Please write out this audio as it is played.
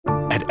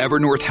At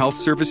Evernorth Health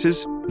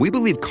Services, we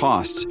believe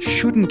costs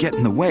shouldn't get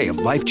in the way of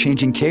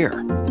life-changing care,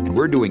 and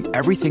we're doing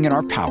everything in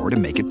our power to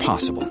make it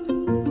possible.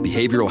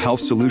 Behavioral health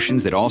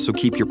solutions that also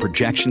keep your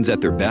projections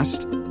at their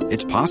best?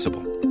 It's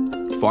possible.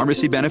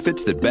 Pharmacy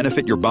benefits that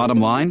benefit your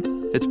bottom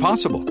line? It's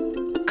possible.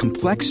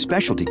 Complex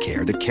specialty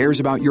care that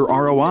cares about your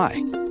ROI?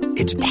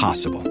 It's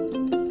possible.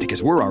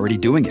 Because we're already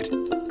doing it.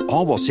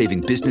 All while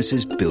saving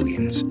businesses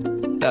billions.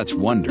 That's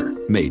Wonder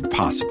made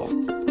possible.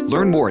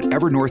 Learn more at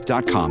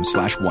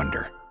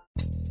evernorth.com/wonder.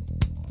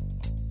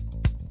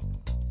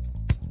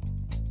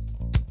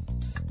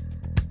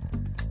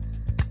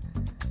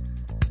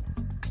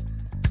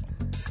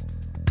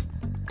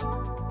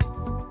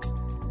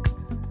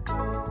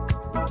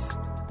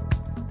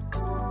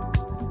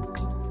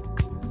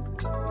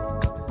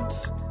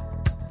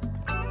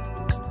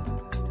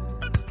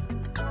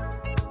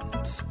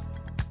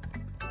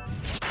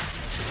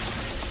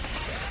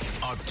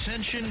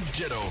 Attention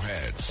Ditto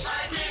Heads.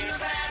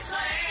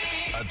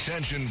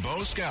 Attention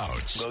Bo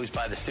Scouts. Goes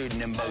by the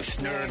pseudonym Bo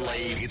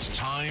Snerdley. It's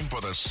time for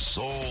the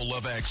Soul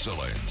of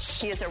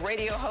Excellence. He is a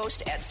radio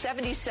host at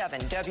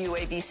 77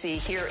 WABC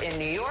here in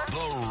New York.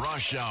 The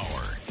Rush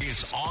Hour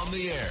is on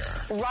the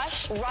air.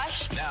 Rush.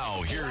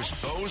 Now here's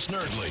Bo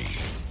Snerdley.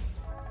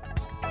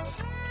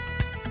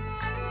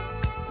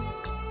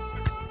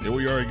 Here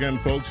we are again,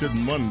 folks, at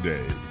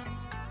Monday.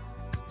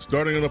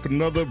 Starting off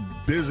another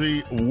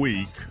busy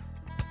week.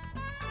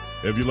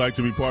 If you'd like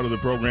to be part of the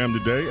program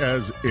today,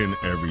 as in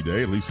every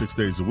day, at least 6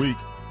 days a week,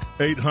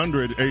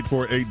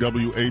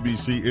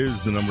 800-848-WABC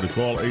is the number to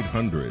call,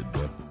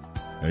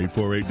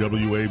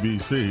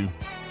 800-848-WABC.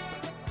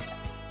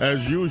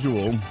 As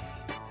usual,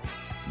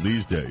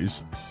 these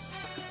days,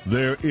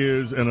 there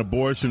is an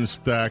abortion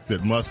stack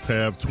that must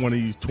have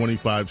 20,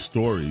 25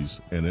 stories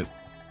in it,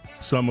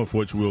 some of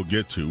which we'll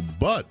get to.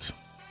 But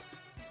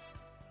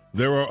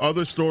there are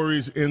other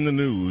stories in the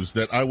news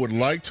that I would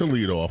like to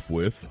lead off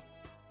with,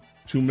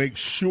 to make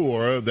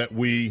sure that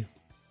we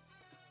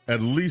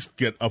at least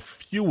get a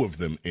few of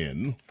them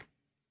in.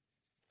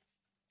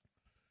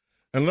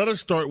 And let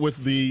us start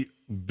with the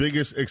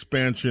biggest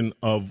expansion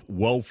of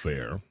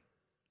welfare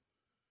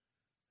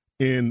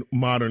in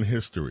modern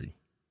history.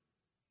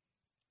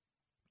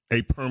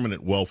 A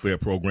permanent welfare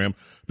program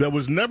that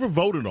was never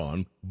voted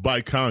on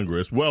by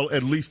Congress, well,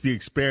 at least the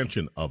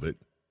expansion of it,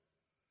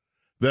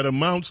 that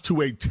amounts to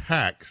a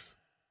tax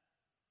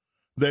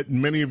that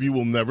many of you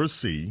will never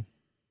see,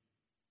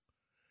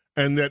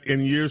 and that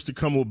in years to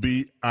come will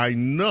be, I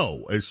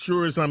know, as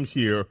sure as I'm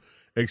here,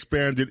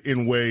 expanded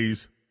in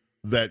ways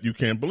that you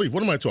can't believe.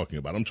 What am I talking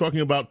about? I'm talking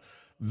about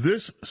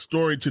this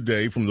story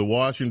today from the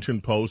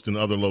Washington Post and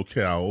other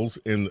locales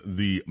in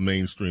the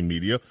mainstream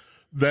media,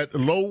 that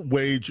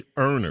low-wage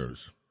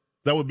earners,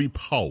 that would be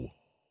PO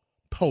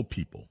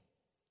people,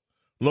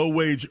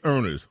 low-wage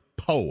earners,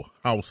 PO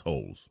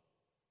households,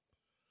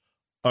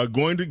 are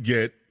going to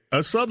get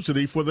a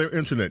subsidy for their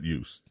internet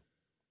use.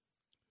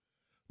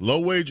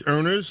 Low-wage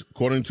earners,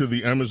 according to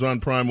the Amazon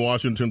Prime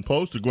Washington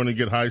Post, are going to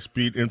get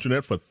high-speed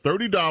internet for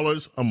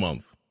 $30 a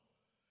month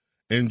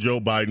in Joe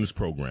Biden's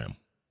program.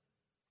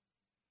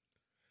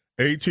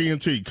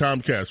 AT&T,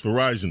 Comcast,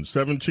 Verizon,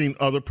 17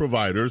 other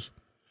providers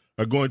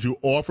are going to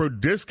offer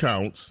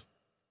discounts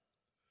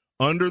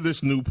under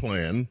this new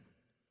plan.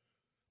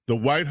 The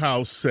White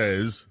House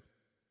says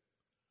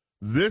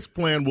this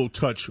plan will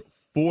touch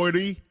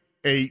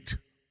 48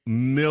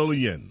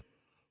 million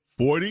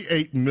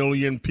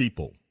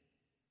people.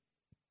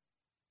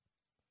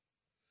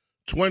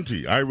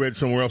 20, I read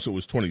somewhere else it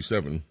was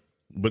 27,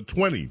 but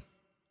 20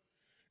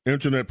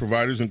 internet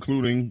providers,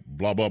 including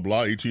blah, blah,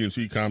 blah, AT&T,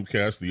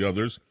 Comcast, the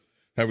others,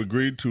 have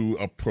agreed to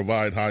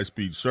provide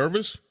high-speed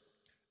service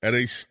at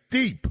a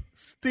steep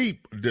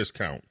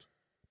discount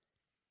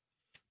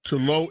to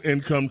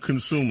low-income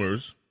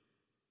consumers.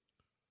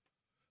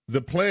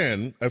 The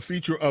plan, a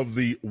feature of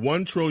the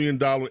 $1 trillion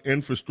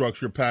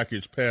infrastructure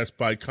package passed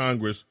by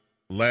Congress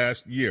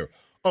last year.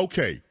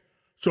 Okay,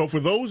 so for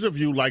those of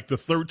you like the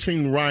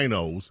 13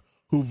 rhinos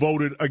who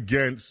voted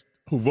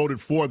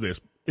for this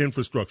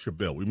infrastructure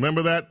bill.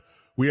 Remember that?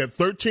 We had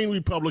 13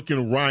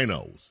 Republican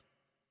rhinos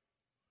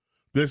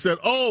that said,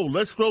 oh,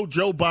 let's throw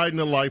Joe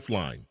Biden a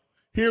lifeline.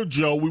 Here,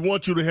 Joe, we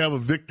want you to have a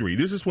victory.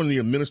 This is when the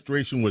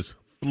administration was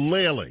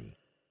flailing.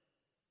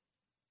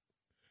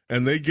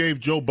 And they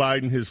gave Joe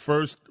Biden his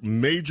first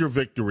major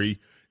victory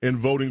in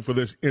voting for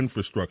this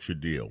infrastructure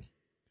deal.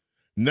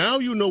 Now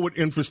you know what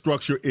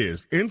infrastructure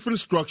is.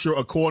 Infrastructure,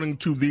 according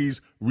to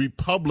these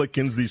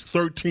Republicans, these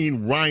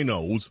 13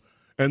 rhinos,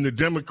 and the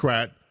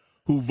Democrats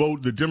who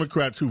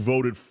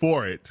voted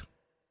for it.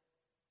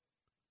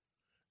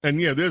 And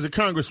yeah, there's a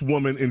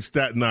congresswoman in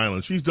Staten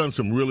Island. She's done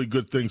some really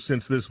good things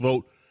since this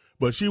vote,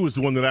 but she was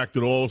the one that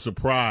acted all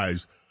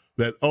surprised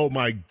that, oh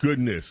my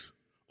goodness,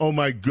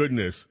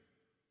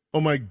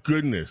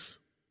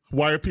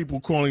 why are people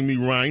calling me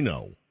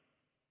rhino?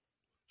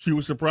 She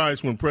was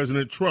surprised when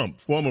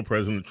former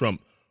President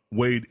Trump,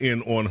 weighed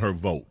in on her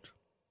vote.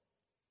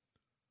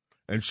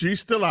 And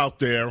she's still out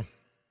there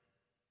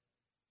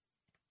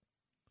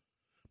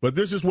But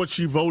this is what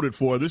she voted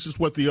for. This is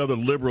what the other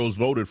liberals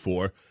voted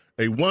for.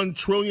 A $1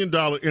 trillion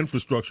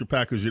infrastructure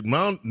package. It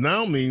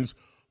now means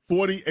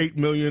 48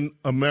 million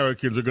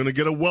Americans are going to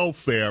get a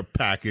welfare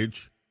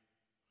package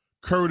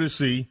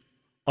courtesy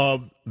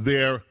of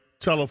their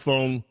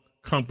telephone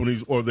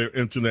companies or their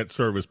internet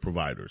service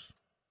providers.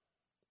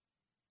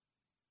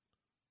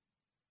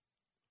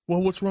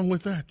 Well, what's wrong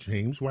with that,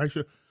 James? Why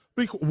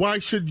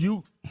should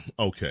you?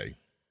 Okay.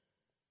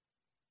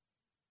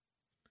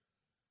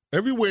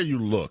 Everywhere you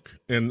look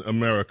in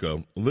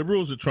America,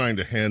 liberals are trying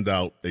to hand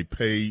out a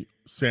pay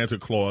Santa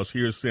Claus,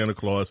 here's Santa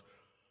Claus,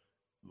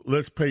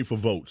 let's pay for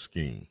vote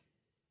scheme.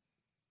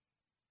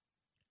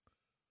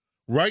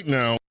 Right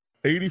now,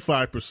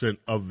 85%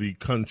 of the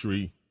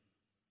country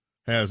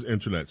has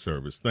internet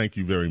service. Thank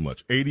you very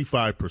much.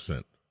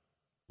 85%,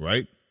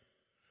 right?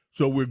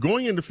 So we're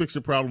going in to fix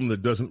a problem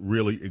that doesn't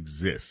really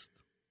exist.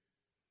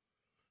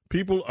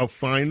 People are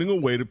finding a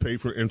way to pay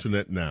for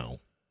internet now.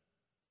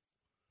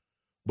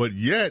 But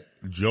yet,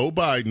 Joe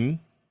Biden,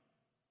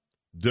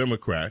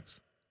 Democrats,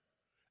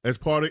 as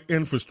part of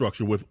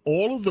infrastructure, with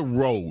all of the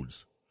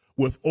roads,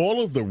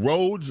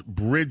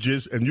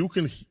 bridges, and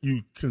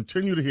you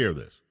continue to hear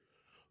this.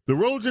 The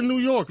roads in New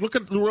York, look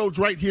at the roads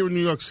right here in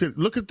New York City.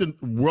 Look at the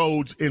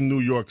roads in New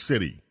York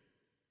City.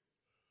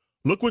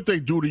 Look what they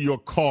do to your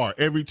car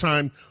every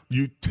time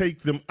you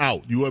take them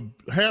out. You are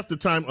half the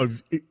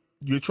time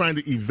you're trying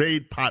to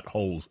evade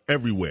potholes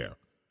everywhere.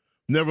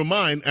 Never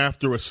mind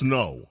after a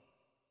snow,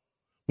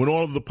 when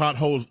all of the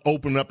potholes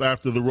open up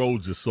after the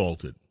roads are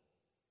salted.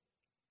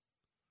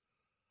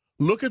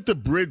 Look at the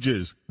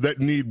bridges that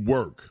need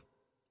work.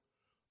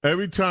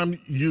 Every time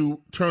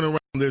you turn around,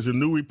 there's a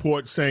new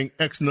report saying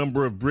X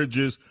number of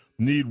bridges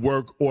need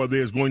work or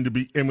there's going to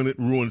be imminent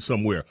ruin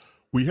somewhere.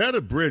 We had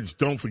a bridge,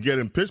 don't forget,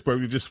 in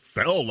Pittsburgh. It just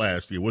fell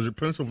last year. Was it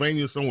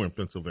Pennsylvania? Somewhere in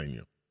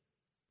Pennsylvania.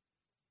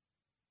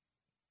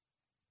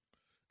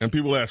 And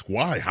people ask,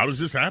 why? How does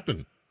this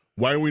happen?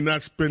 Why are we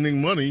not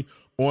spending money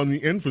on the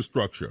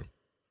infrastructure?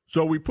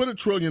 So we put $1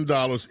 trillion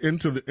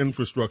into the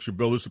infrastructure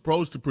bill. It's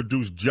supposed to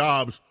produce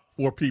jobs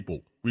for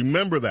people.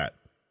 Remember that.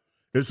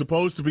 It's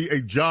supposed to be a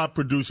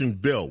job-producing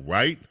bill,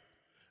 right?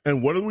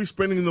 And what are we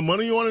spending the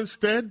money on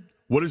instead?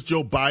 What is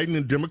Joe Biden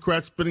and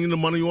Democrats spending the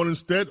money on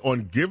instead?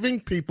 On giving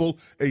people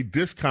a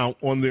discount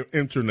on their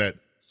internet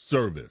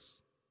service.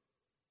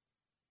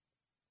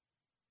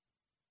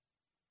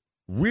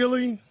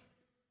 Really?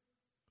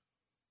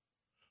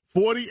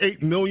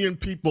 48 million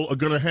people are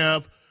going to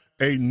have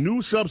a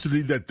new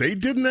subsidy that they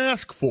didn't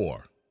ask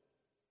for.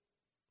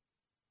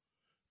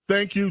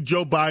 Thank you,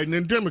 Joe Biden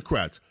and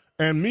Democrats.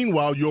 And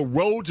meanwhile, your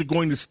roads are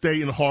going to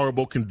stay in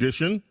horrible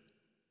condition.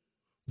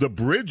 The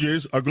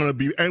bridges are going to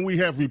be, and we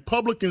have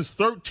Republicans,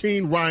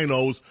 13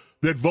 rhinos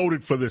that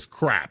voted for this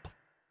crap.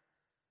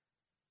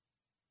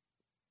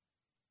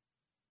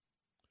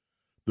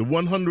 The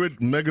 100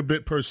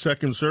 megabit per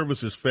second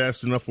service is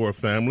fast enough for a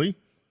family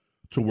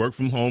to work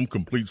from home,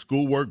 complete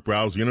schoolwork,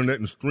 browse the internet,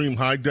 and stream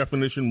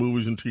high-definition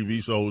movies and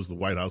TV shows, the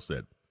White House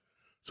said.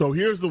 So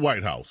here's the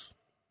White House.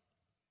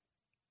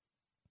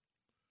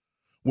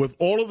 With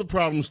all of the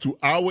problems to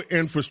our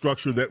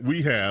infrastructure that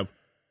we have,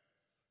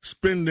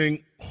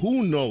 spending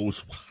who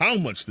knows how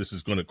much this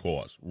is going to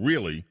cost,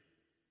 really,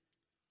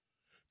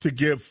 to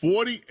give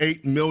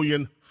 48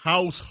 million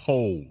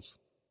households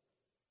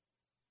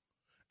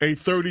a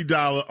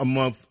 $30 a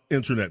month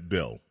internet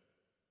bill.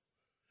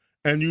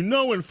 And you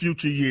know in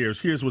future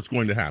years, here's what's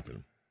going to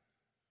happen.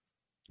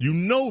 You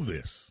know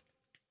this.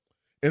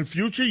 In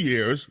future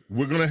years,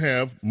 we're going to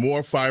have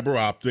more fiber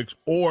optics,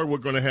 or we're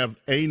going to have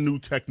a new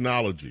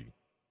technology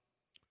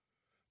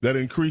that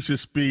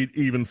increases speed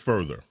even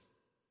further.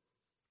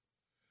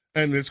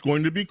 And it's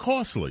going to be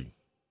costly.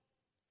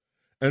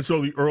 And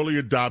so the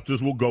early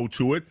adopters will go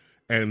to it,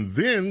 and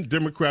then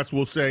Democrats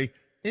will say,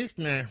 it's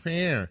not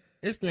fair.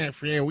 It's not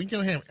fair. We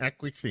don't have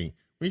equity.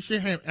 We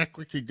should have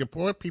equity. The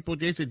poor people,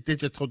 there's a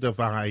digital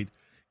divide.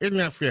 It's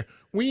not fair.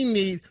 We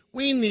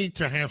need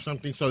to have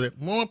something so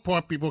that more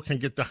poor people can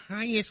get the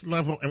highest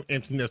level of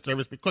internet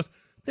service because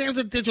there's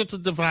a digital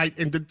divide,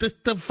 and this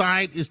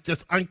divide is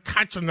just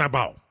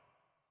unconscionable.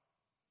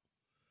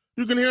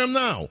 You can hear them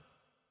now.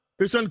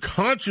 It's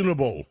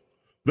unconscionable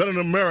that in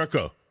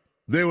America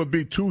there would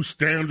be two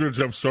standards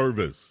of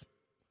service.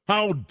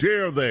 How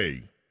dare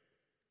they?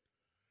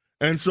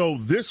 And so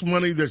this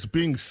money that's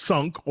being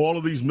sunk, all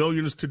of these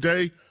millions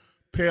today,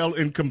 pale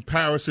in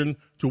comparison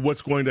to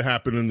what's going to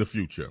happen in the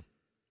future.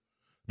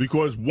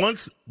 Because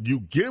once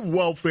you give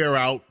welfare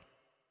out,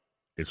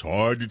 it's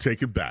hard to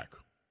take it back.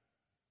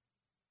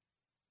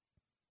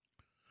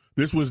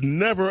 This was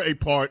never a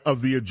part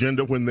of the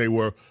agenda when they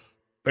were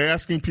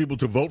asking people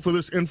to vote for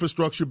this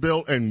infrastructure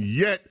bill, and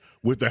yet,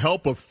 with the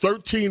help of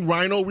 13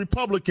 rhino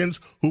Republicans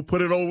who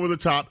put it over the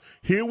top,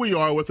 here we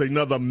are with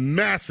another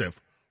massive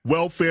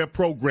welfare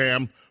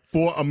program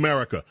for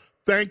America.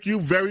 Thank you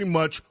very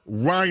much,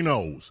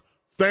 rhinos.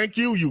 Thank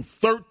you, you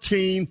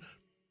 13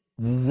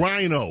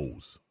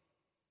 rhinos,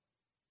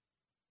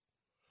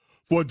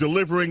 for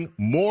delivering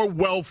more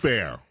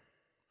welfare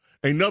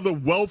Another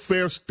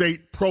welfare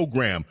state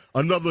program,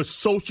 another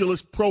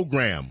socialist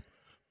program.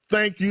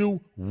 Thank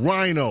you,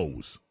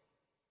 rhinos.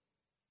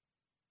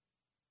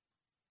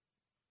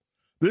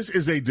 This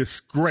is a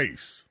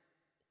disgrace.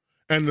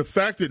 And the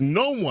fact that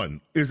no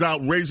one is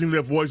out raising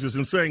their voices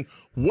and saying,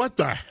 what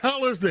the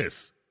hell is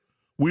this?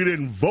 We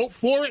didn't vote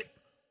for it.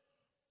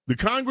 The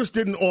Congress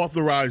didn't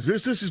authorize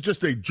this. This is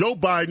just a Joe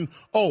Biden,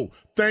 oh,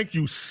 thank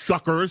you,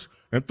 suckers.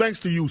 And thanks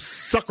to you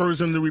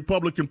suckers in the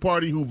Republican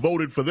Party who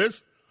voted for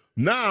this,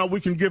 now we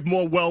can give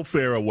more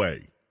welfare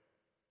away.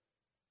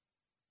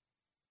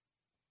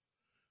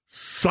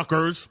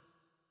 Suckers.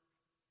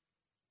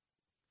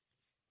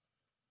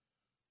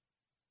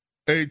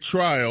 A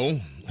trial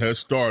has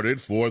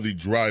started for the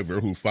driver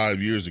who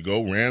 5 years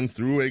ago ran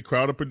through a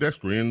crowd of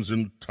pedestrians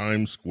in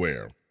Times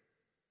Square.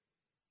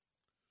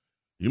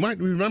 You might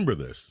remember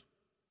this.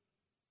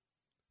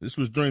 This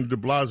was during de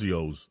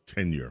Blasio's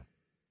tenure.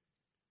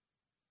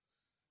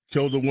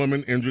 Killed a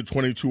woman, injured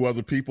 22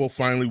 other people.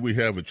 Finally, we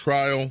have a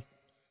trial.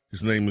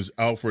 His name is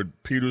Alfred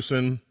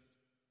Peterson.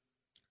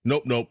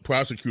 Nope.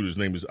 Prosecutor's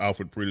name is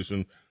Alfred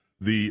Peterson.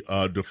 The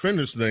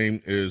defendant's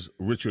name is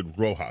Richard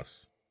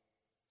Rojas.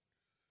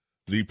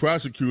 The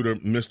prosecutor,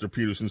 Mr.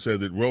 Peterson, said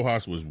that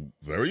Rojas was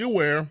very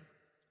aware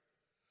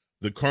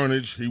the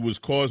carnage he was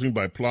causing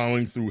by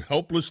plowing through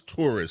helpless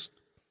tourists.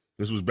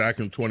 This was back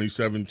in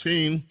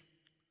 2017.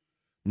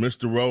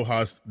 Mr.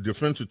 Rojas'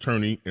 defense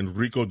attorney,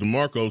 Enrico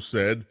DeMarco,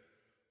 said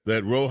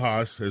that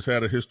Rojas has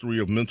had a history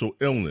of mental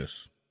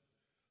illness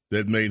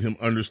that made him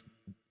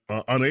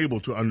unable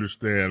to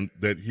understand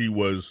that he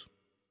was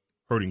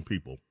hurting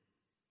people.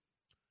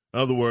 In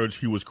other words,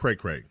 he was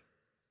cray-cray.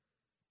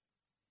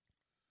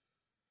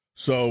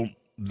 So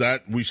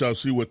that we shall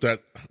see what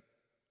that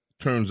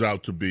turns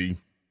out to be.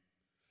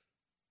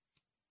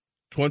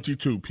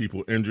 22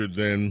 people injured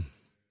then,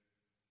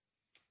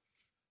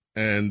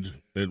 and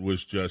it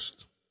was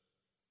just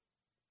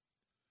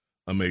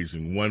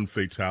amazing. One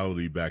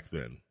fatality back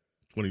then,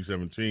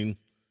 2017.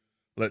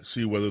 Let's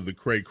see whether the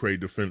cray-cray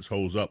defense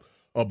holds up.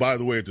 Oh, by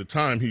the way, at the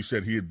time, he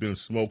said he had been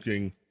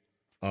smoking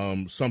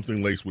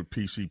something laced with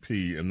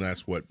PCP, and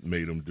that's what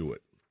made him do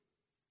it.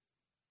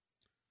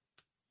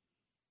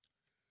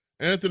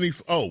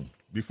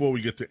 Before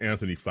we get to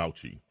Anthony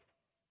Fauci.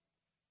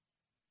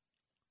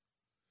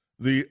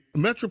 The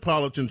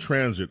Metropolitan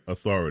Transit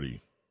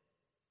Authority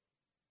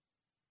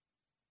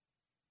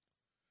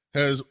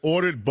has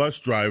ordered bus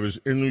drivers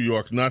in New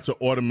York not to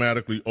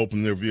automatically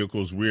open their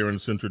vehicles' rear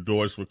and center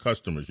doors for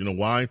customers. You know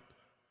why?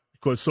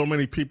 Because so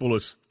many people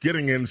are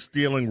getting in,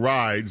 stealing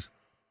rides,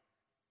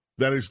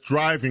 that is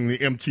driving the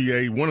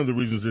MTA. One of the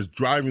reasons is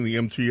driving the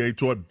MTA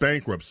toward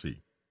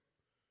bankruptcy.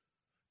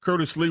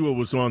 Curtis Lewa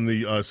was on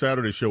the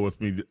Saturday show with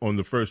me on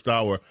the first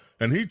hour,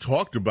 and he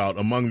talked about,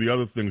 among the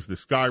other things, the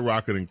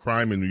skyrocketing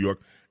crime in New York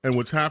and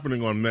what's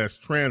happening on mass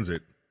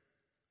transit.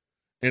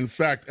 In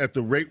fact, at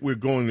the rate we're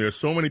going, there are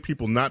so many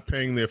people not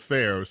paying their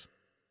fares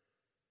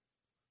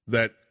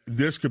that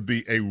this could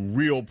be a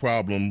real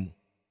problem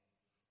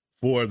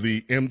for the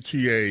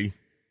MTA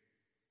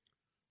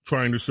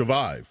trying to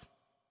survive.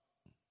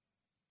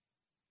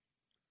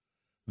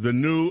 The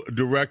new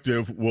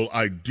directive will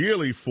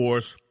ideally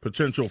force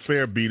potential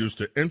fare beaters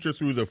to enter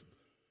through the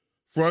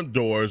front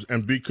doors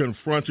and be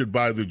confronted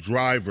by the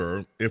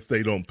driver if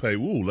they don't pay.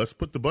 Ooh, let's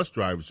put the bus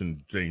drivers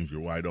in danger,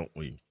 why don't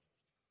we?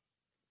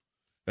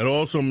 It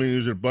also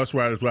means that bus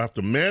riders will have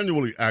to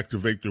manually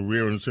activate the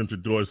rear and center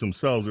doors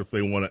themselves if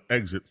they want to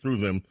exit through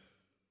them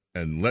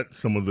and let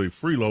some of the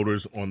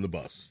freeloaders on the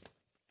bus.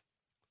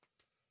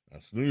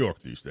 That's New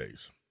York these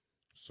days.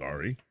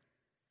 Sorry.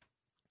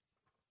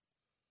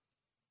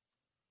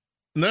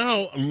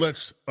 Now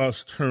let's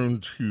us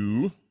turn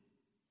to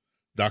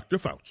Dr.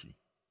 Fauci.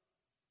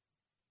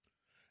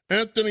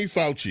 Anthony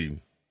Fauci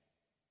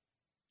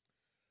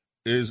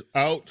is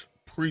out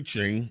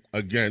preaching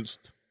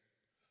against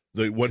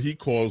what he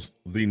calls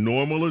the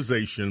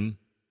normalization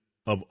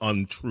of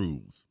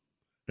untruths.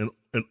 In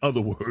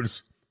other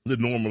words, the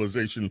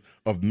normalization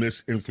of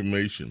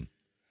misinformation.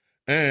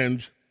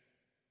 And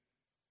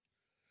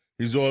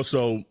he's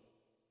also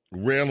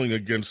railing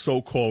against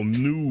so-called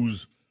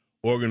news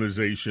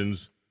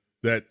organizations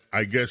that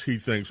I guess he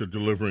thinks are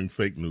delivering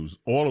fake news.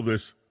 All of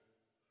this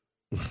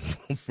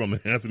from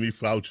Anthony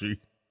Fauci,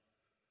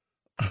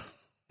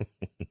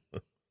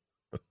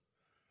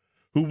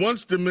 who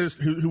once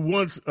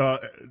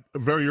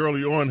very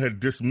early on had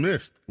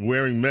dismissed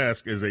wearing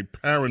masks as a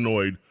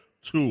paranoid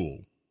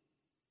tool.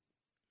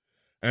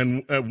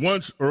 And at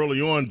once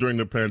early on during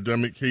the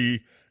pandemic,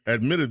 he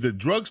admitted that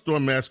drugstore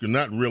masks are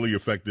not really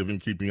effective in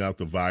keeping out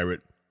the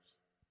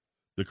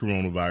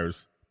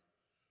coronavirus,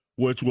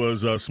 which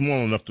was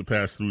small enough to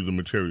pass through the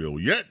material.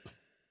 Yet,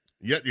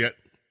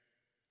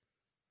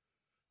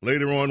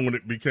 later on, when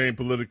it became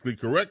politically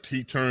correct,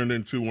 he turned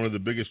into one of the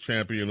biggest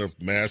champions of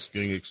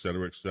masking, et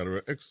cetera, et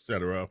cetera, et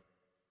cetera.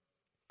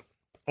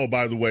 Oh,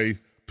 by the way,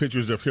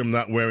 pictures of him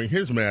not wearing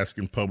his mask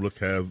in public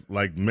have,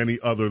 like many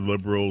other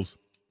liberals,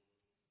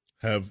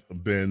 have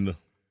been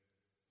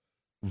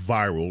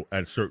viral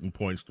at certain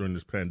points during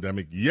this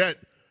pandemic. Yet,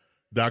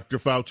 Dr.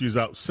 Fauci is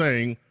out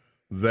saying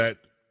that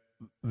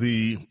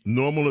the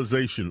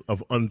normalization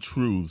of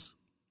untruths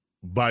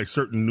by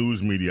certain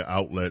news media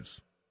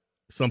outlets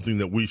is something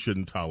that we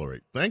shouldn't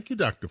tolerate. Thank you,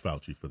 Dr.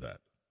 Fauci, for that.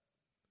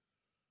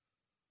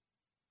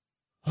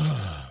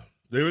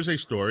 There is a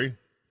story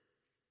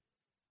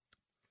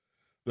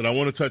that I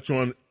want to touch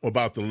on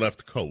about the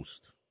left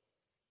coast.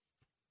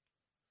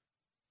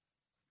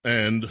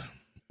 And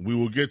we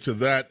will get to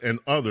that and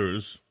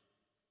others.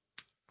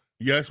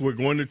 Yes, we're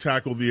going to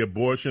tackle the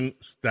abortion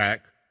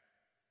stack.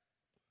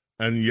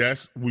 And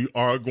yes, we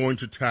are going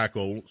to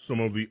tackle some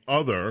of the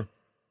other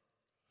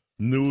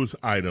news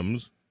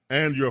items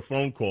and your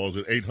phone calls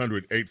at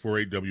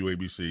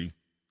 800-848-WABC.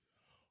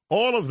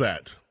 All of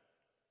that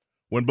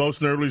when Bo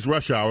Snerdley's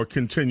Rush Hour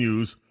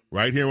continues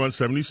right here on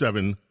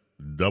 77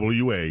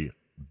 WABC.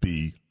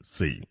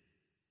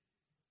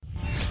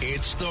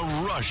 It's the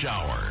Rush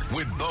Hour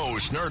with Bo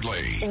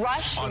Snerdley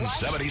on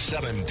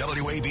 77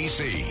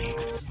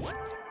 WABC.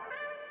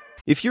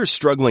 If you're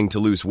struggling to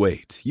lose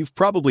weight, you've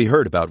probably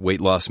heard about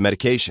weight loss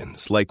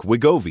medications like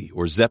Wegovy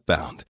or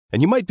Zepbound,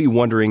 and you might be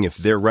wondering if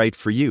they're right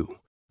for you.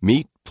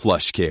 Meet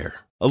PlushCare,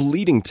 a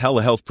leading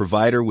telehealth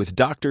provider with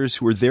doctors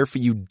who are there for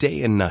you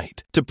day and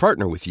night to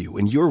partner with you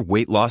in your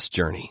weight loss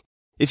journey.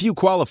 If you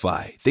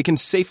qualify, they can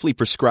safely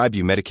prescribe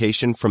you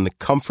medication from the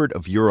comfort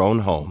of your own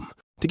home.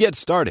 To get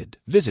started,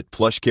 visit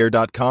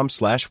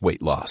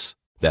plushcare.com/weight-loss.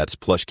 That's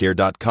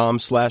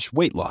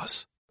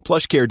plushcare.com/weight-loss.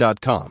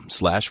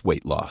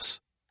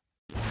 plushcare.com/weight-loss.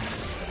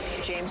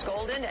 James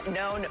Golden,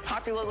 known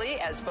popularly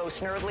as Bo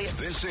Snerdley.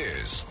 This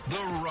is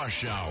the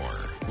Rush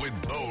Hour with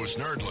Bo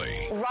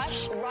Snerdley.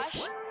 Rush.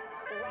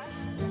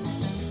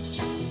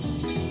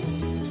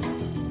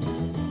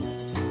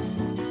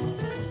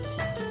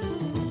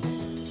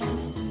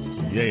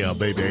 Yeah,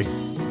 baby.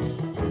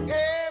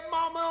 Hey,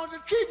 mama, don't you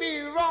treat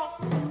me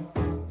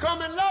wrong.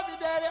 Come and love you,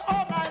 daddy,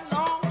 all night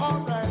long, all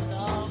night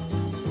long.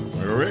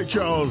 Ray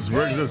Charles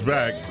brings us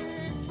back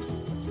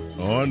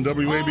on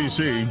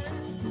WABC.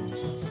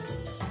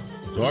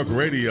 Talk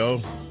Radio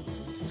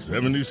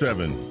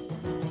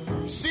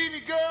 77. See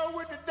the girl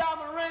with the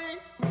diamond ring?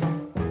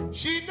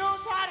 She knows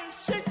how to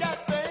shake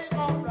that thing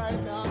all right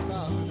now.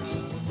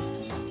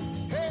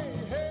 Hey,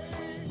 hey.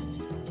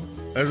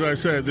 As I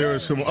said, there are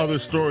some other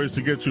stories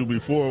to get to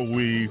before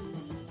we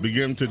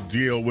begin to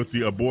deal with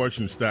the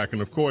abortion stack.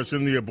 And, of course,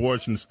 in the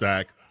abortion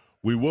stack,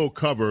 we will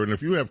cover, and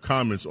if you have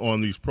comments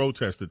on these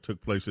protests that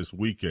took place this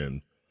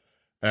weekend,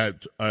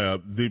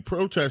 the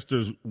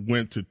protesters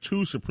went to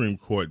two Supreme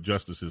Court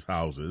justices'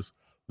 houses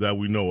that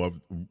we know of.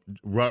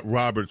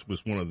 Roberts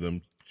was one of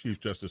them, Chief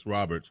Justice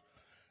Roberts.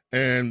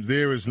 And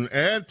there is an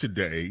ad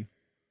today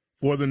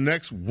for the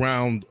next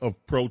round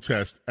of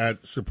protest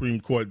at Supreme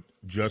Court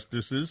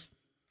justices'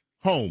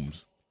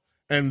 homes.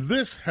 And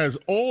this has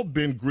all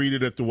been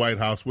greeted at the White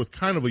House with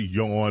kind of a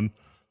yawn.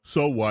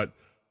 So what?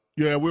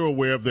 Yeah, we're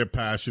aware of their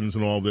passions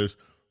and all this.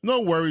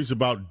 No worries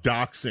about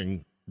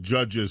doxing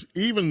judges,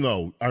 even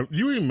though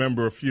you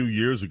remember a few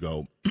years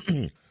ago,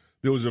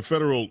 there was a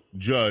federal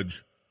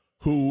judge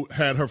who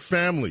had her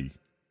family,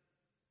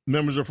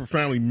 members of her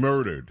family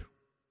murdered.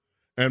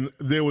 And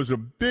there was a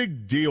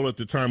big deal at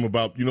the time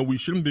about, we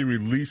shouldn't be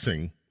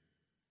releasing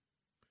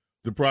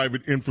the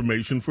private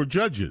information for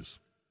judges.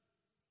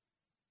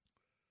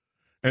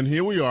 And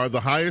here we are,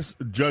 the highest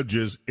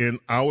judges in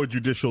our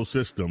judicial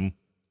system.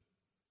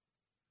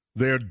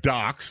 They're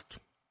doxed.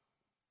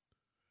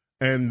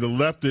 And the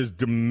left is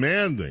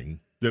demanding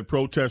that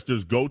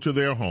protesters go to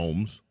their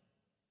homes.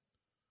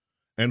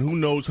 And who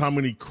knows how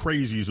many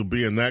crazies will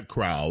be in that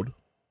crowd.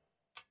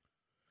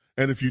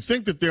 And if you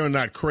think that they're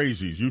not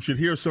crazies, you should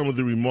hear some of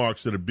the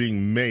remarks that are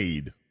being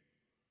made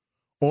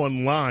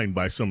online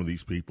by some of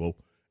these people.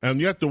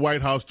 And yet the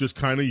White House just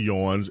kind of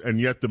yawns, and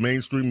yet the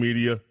mainstream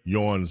media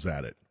yawns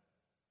at it.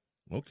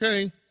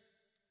 Okay.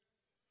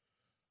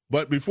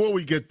 But before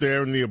we get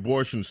there in the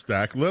abortion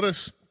stack, let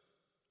us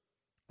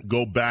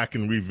go back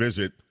and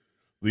revisit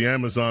the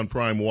Amazon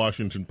Prime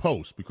Washington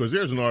Post, because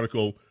there's an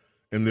article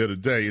in there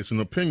today. It's an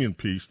opinion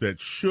piece that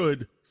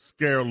should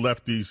scare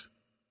lefties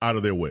out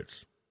of their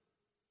wits.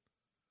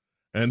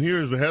 And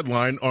here's the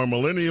headline: Are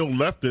millennial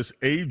leftists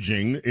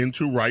aging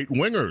into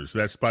right-wingers?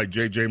 That's by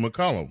J.J.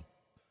 McCollum.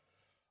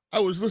 I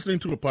was listening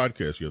to a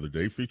podcast the other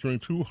day featuring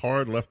two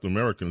hard left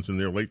Americans in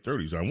their late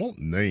 30s. I won't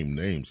name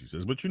names, he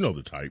says, but you know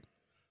the type.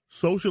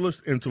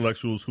 Socialist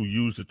intellectuals who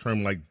use the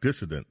term like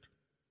dissident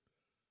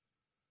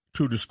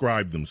to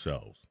describe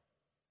themselves.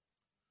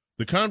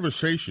 The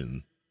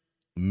conversation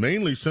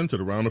mainly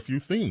centered around a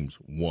few themes.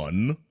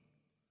 One,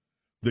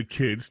 the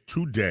kids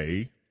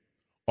today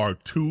are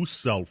too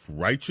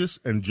self-righteous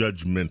and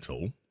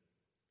judgmental.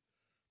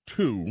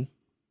 Two,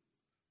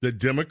 the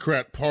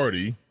Democrat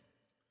Party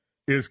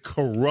is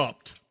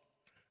corrupt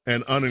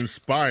and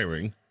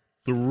uninspiring.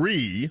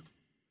 Three,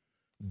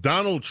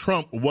 Donald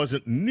Trump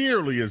wasn't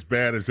nearly as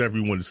bad as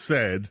everyone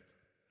said.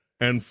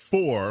 And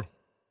four,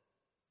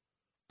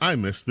 I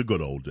miss the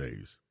good old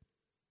days.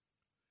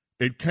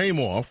 It came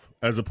off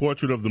as a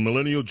portrait of the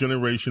millennial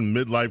generation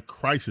midlife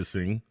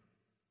crisising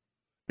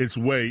its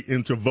way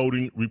into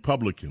voting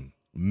Republican.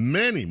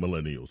 many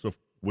millennials, of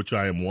which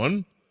I am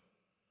one,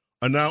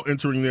 are now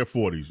entering their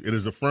 40s. It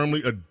is a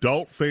firmly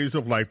adult phase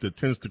of life that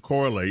tends to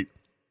correlate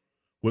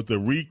with the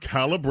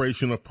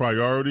recalibration of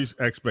priorities,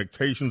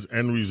 expectations,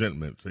 and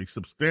resentments. A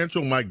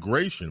substantial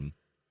migration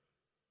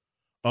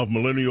of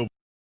millennial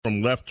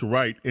from left to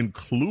right,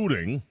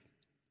 including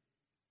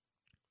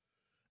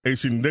a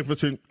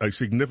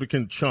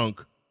significant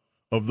chunk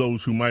of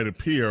those who might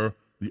appear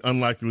the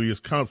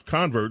unlikeliest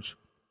converts,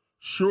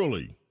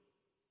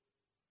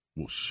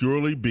 will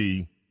surely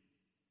be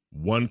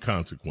one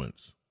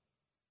consequence.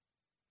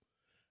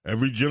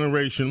 Every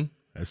generation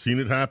has seen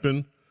it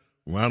happen.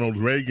 Ronald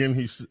Reagan,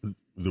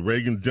 the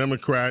Reagan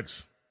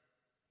Democrats,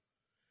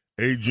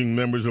 aging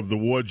members of the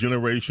war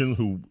generation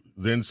who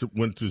then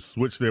went to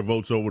switch their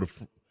votes over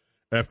to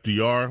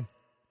FDR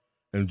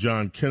and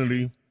John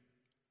Kennedy,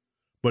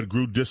 but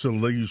grew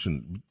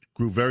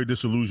very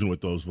disillusioned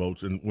with those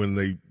votes, and when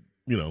they,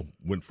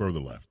 went further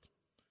left.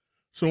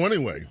 So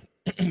anyway,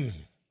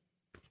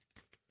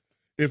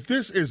 if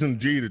this is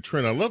indeed a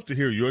trend, I'd love to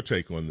hear your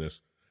take on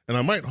this, and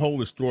I might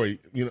hold a story.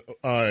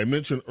 I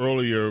mentioned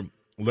earlier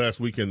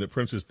last weekend that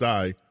Princess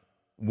Di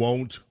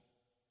won't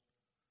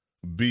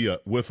be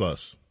with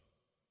us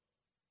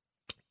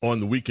on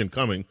the weekend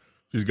coming.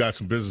 She's got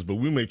some business, but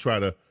we may try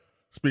to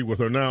speak with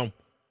her. Now,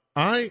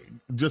 I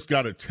just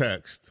got a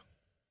text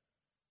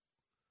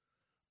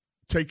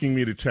taking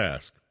me to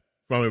task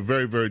from a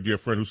very, very dear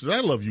friend who says, I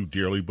love you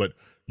dearly, but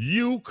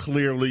you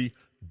clearly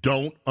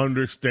don't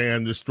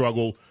understand the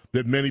struggle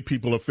that many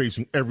people are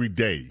facing every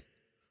day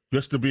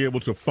just to be able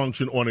to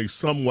function on a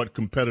somewhat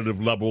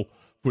competitive level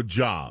for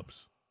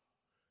jobs.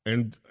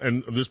 And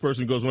this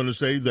person goes on to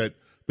say that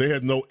they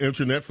had no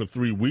internet for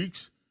 3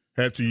 weeks,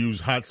 had to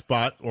use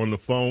hotspot on the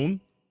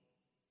phone,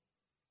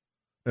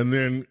 and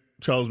then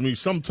tells me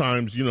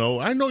sometimes,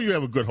 I know you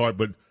have a good heart,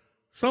 but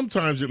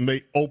sometimes it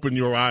may open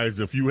your eyes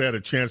if you had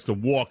a chance to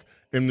walk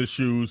in the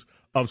shoes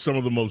of some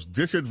of the most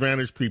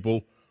disadvantaged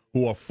people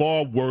who are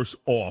far worse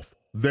off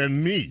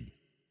than me.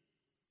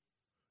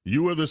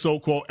 You are the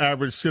so-called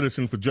average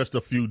citizen for just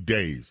a few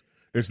days.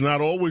 It's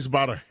not always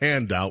about a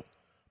handout,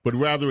 but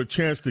rather a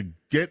chance to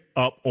get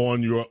up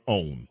on your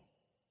own.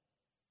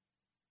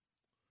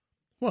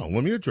 Well,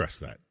 let me address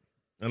that.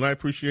 And I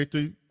appreciate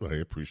the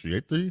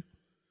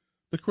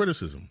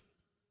criticism.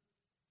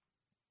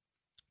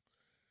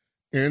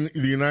 In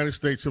the United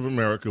States of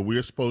America, we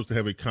are supposed to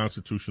have a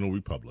constitutional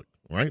republic,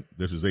 right?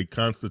 This is a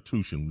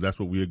constitution. That's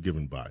what we are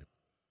given by.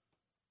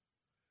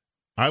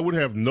 I would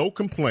have no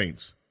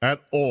complaints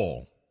at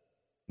all.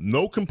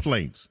 No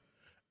complaints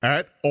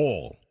at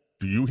all.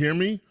 Do you hear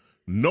me?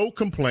 No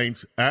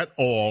complaints at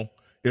all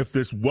if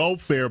this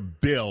welfare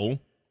bill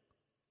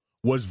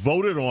was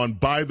voted on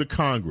by the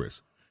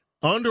Congress.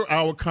 Under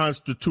our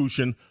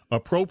Constitution,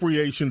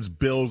 appropriations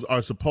bills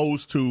are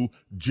supposed to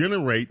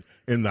generate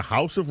in the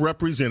House of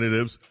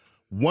Representatives.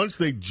 Once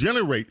they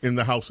generate in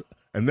the House,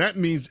 and that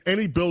means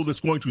any bill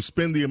that's going to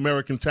spend the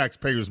American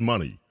taxpayers'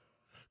 money.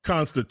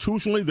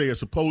 Constitutionally, they are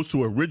supposed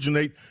to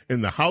originate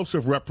in the House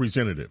of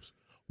Representatives.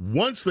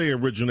 Once they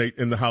originate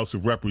in the House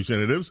of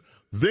Representatives,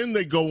 then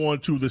they go on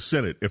to the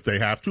Senate. If they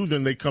have to,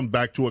 then they come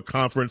back to a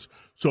conference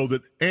so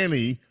that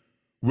any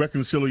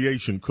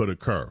reconciliation could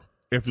occur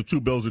if the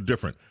two bills are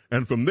different.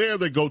 And from there,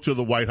 they go to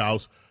the White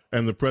House,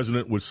 and the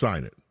president would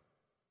sign it.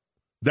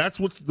 That's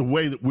the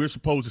way that we're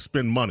supposed to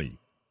spend money,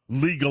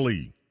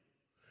 legally.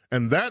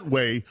 And that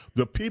way,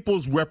 the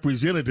people's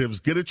representatives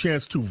get a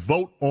chance to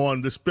vote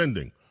on the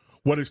spending.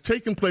 What has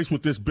taken place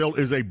with this bill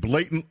is a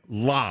blatant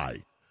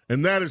lie,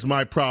 and that is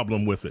my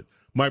problem with it.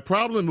 My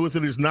problem with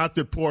it is not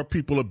that poor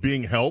people are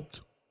being helped.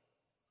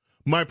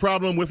 My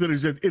problem with it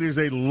is that it is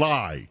a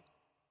lie.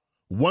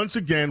 Once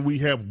again, we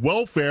have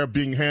welfare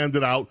being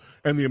handed out,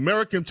 and the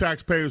American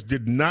taxpayers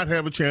did not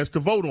have a chance to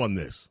vote on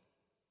this.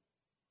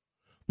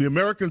 The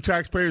American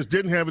taxpayers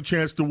didn't have a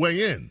chance to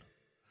weigh in.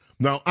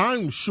 Now,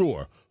 I'm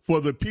sure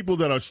for the people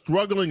that are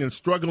struggling and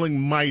struggling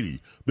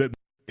mighty, that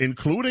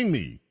including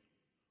me,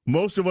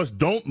 most of us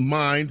don't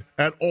mind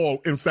at all.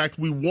 In fact,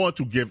 we want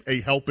to give a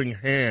helping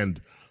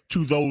hand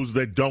to those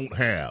that don't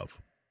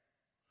have.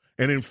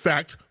 And in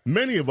fact,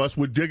 many of us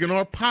would dig in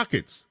our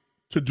pockets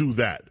to do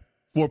that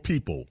for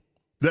people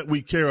that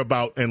we care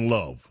about and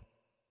love.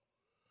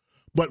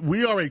 But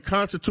we are a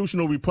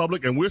constitutional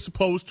republic, and we're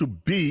supposed to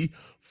be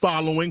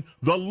following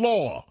the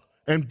law.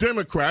 And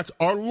Democrats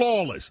are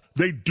lawless.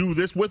 They do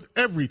this with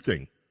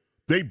everything.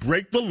 They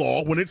break the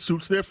law when it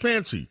suits their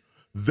fancy.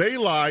 They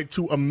lied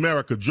to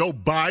America. Joe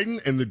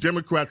Biden and the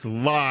Democrats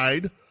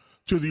lied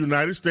to the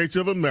United States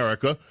of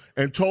America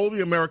and told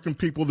the American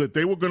people that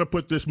they were going to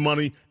put this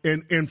money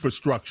in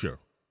infrastructure,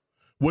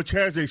 which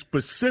has a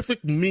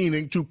specific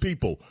meaning to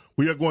people.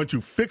 We are going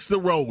to fix the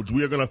roads.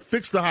 We are going to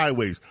fix the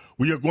highways.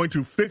 We are going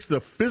to fix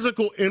the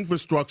physical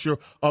infrastructure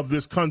of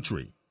this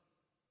country.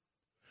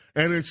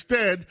 And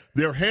instead,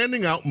 they're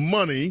handing out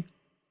money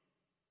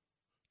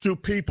to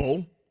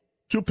people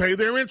to pay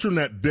their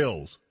internet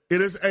bills.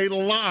 It is a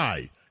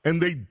lie,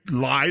 and they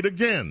lied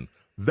again.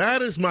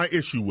 That is my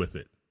issue with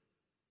it.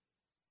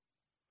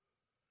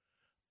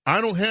 I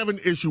don't have an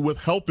issue with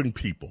helping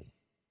people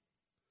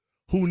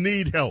who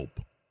need help.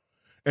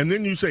 And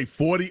then you say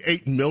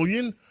 48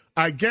 million?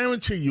 I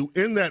guarantee you,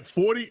 in that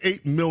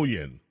 48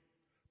 million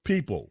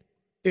people,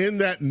 in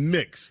that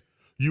mix,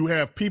 you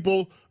have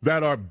people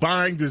that are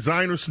buying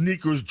designer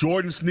sneakers,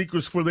 Jordan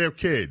sneakers for their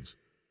kids.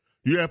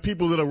 You have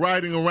people that are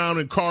riding around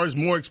in cars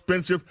more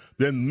expensive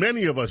than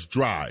many of us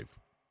drive.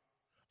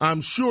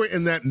 I'm sure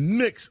in that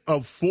mix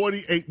of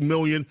 48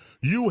 million,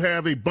 you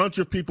have a bunch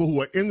of people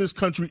who are in this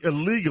country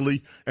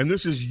illegally, and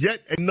this is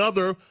yet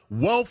another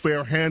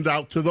welfare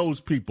handout to those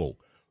people.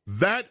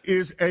 That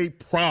is a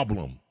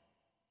problem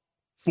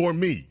for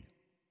me.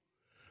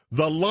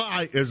 The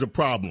lie is a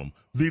problem.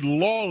 The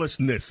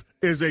lawlessness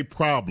is a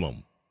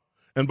problem.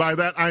 And by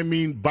that, I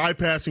mean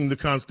bypassing the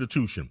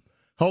Constitution.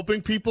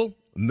 Helping people,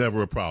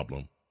 never a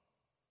problem.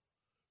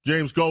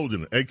 James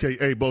Golden,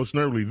 a.k.a. Bo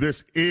Snerdley,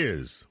 this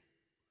is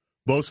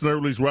Bo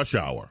Snerdley's Rush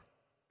Hour,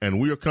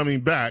 and we are coming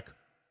back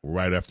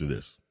right after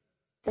this.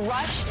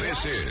 Rush.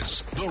 This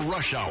is the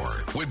Rush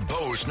Hour with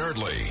Bo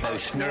Snerdley. Bo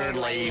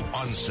Snerdley.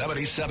 On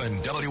 77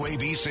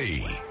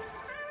 WABC.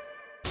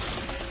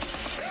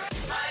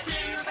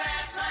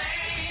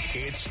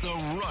 It's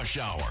the Rush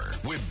Hour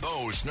with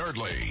Bo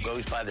Snerdley.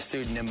 Goes by the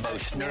pseudonym Bo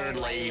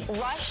Snerdley.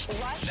 Rush.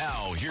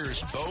 Now,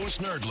 here's Bo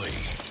Snerdley.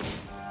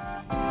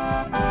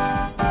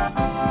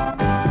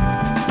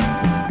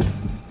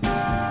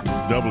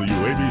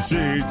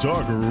 WABC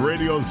Talk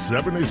Radio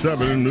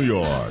 77 in New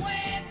York.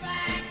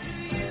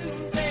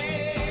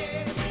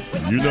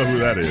 You know who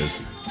that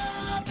is.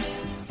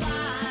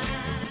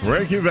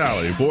 Frankie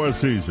Valli, Four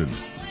Seasons.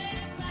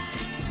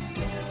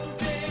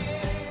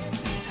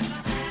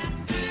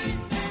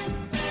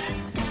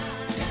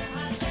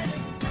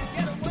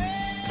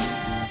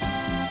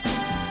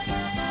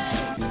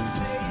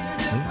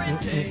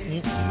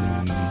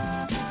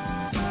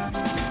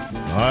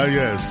 Ah,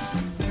 yes.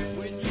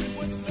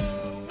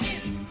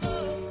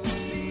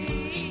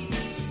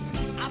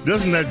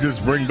 Doesn't that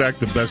just bring back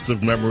the best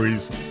of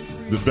memories,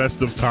 the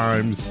best of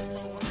times?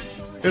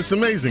 It's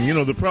amazing, you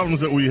know, the problems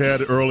that we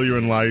had earlier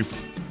in life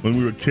when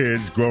we were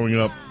kids growing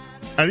up.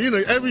 And, you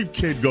know, every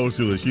kid goes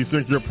through this. You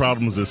think your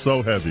problems are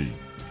so heavy.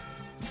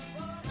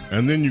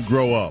 And then you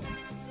grow up.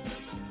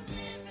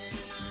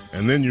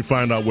 And then you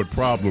find out what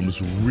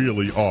problems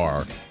really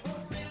are.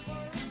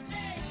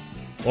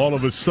 All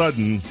of a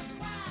sudden,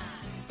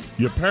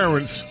 your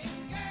parents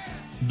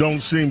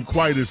don't seem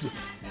quite as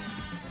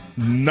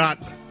not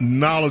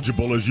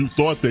knowledgeable as you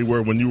thought they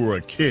were when you were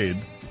a kid.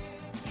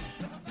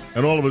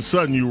 And all of a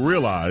sudden you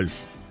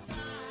realize,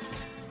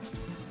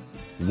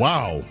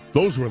 wow,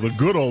 those were the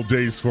good old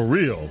days for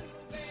real.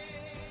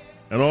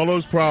 And all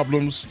those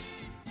problems,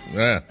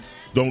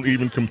 don't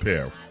even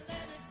compare.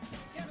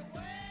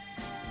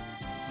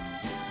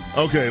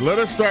 Okay, let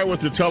us start with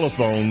the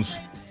telephones.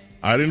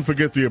 I didn't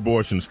forget the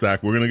abortion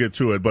stack. We're going to get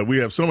to it, but we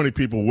have so many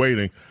people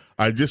waiting.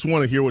 I just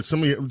want to hear what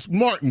somebody,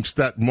 Mark,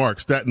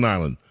 Staten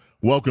Island.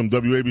 Welcome,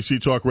 WABC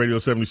Talk Radio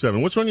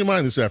 77. What's on your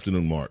mind this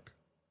afternoon, Mark?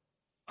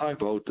 Hi,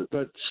 Bo.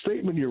 That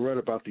statement you read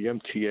about the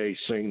MTA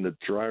saying that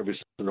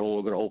drivers are no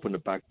longer going to open the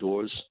back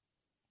doors,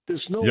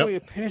 there's no way a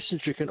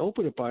passenger can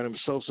open it by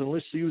themselves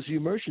unless they use the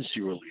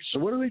emergency release. So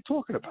what are they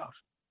talking about?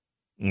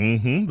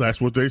 That's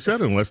what they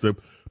said.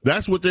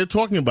 That's what they're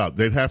talking about.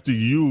 They'd have to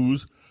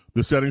use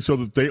the setting so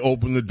that they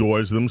open the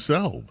doors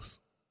themselves.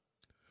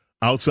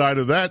 Outside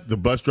of that, the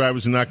bus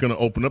drivers are not going to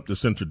open up the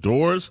center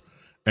doors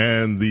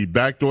and the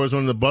back doors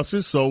on the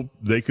buses so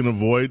they can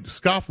avoid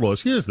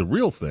scofflaws. Here's the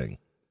real thing.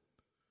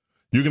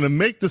 You're going to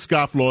make the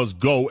scofflaws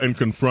go and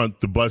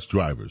confront the bus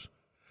drivers.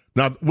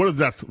 Now, what is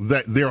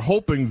that? They're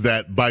hoping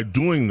that by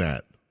doing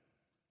that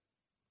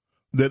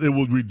it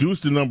will reduce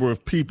the number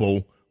of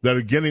people that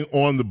are getting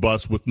on the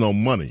bus with no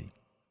money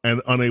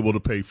and unable to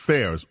pay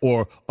fares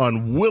or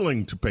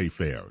unwilling to pay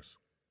fares.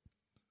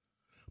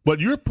 But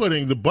you're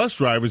putting the bus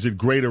drivers at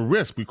greater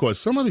risk because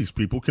some of these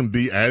people can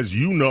be, as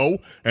you know,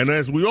 and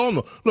as we all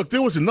know. Look,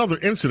 there was another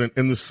incident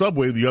in the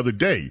subway the other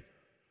day.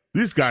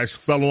 These guys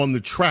fell on the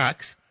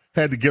tracks,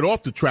 had to get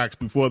off the tracks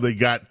before they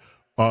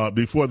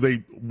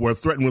were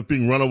threatened with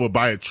being run over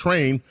by a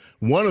train.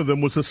 One of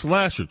them was a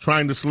slasher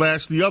trying to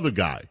slash the other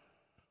guy.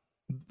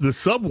 The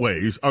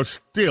subways are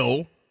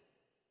still,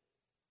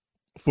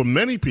 for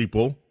many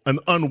people, an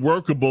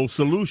unworkable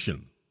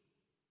solution.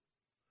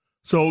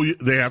 So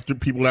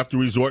people have to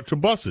resort to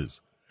buses.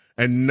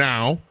 And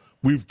now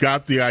we've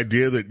got the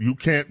idea that you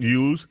can't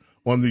use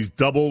on these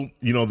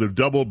the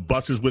double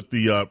buses with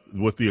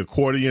the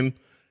accordion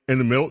in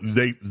the middle.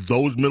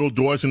 Those middle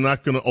doors are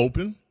not going to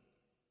open.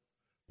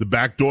 The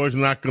back doors are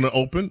not going to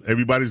open.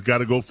 Everybody's got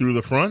to go through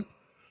the front.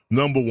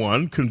 Number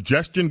one,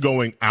 congestion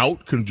going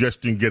out,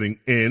 congestion getting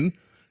in.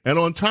 And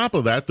on top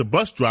of that, the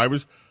bus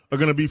drivers are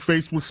going to be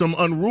faced with some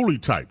unruly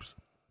types.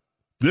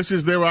 This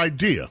is their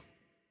idea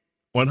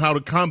on how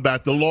to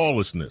combat the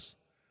lawlessness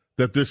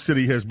that this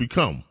city has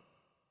become.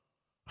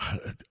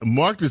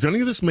 Mark, does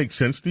any of this make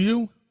sense to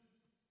you?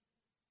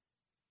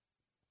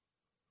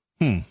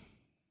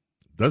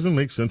 Doesn't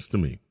make sense to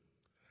me.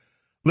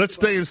 Let's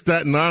stay in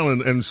Staten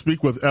Island and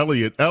speak with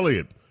Elliot.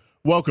 Elliot,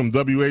 Welcome,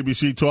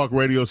 WABC Talk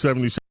Radio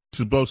 76. This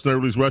is Bo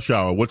Snerdley's Rush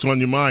Hour. What's on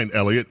your mind,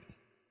 Elliot?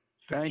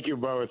 Thank you,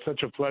 Bo. It's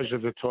such a pleasure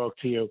to talk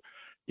to you.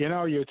 You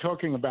know, you're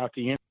talking about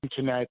the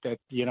internet that,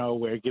 you know,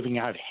 we're giving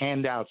out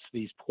handouts to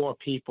these poor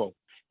people.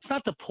 It's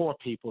not the poor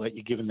people that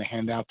you're giving the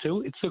handout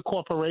to. It's the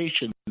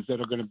corporations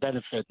that are going to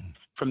benefit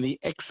from the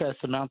excess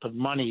amount of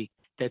money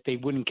that they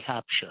wouldn't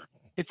capture.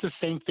 It's the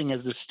same thing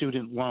as the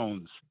student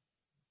loans.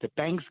 The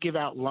banks give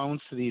out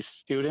loans to these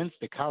students.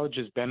 The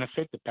colleges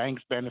benefit. The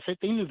banks benefit.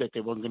 They knew that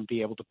they weren't going to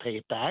be able to pay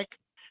it back.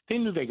 They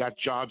knew they got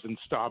jobs in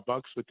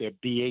Starbucks with their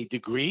BA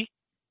degree.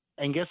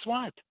 And guess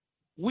what?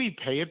 We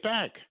pay it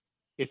back.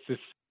 It's the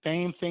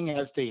same thing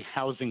as the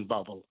housing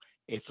bubble.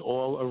 It's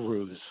all a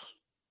ruse.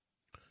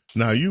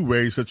 Now, you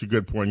raised such a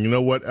good point. You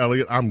know what,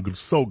 Elliot? I'm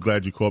so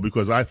glad you called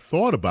because I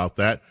thought about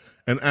that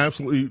and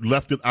absolutely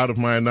left it out of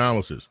my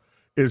analysis.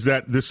 Is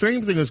that the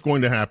same thing is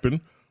going to happen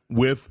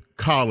with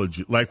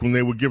college, like when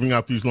they were giving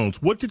out these loans?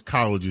 What did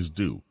colleges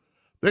do?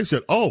 They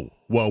said, oh,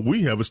 well,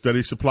 we have a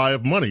steady supply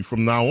of money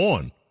from now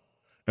on.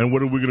 And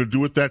what are we going to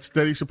do with that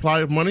steady supply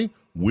of money?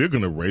 We're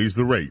going to raise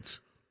the rates.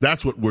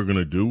 That's what we're going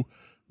to do.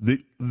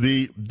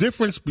 The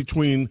difference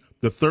between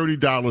the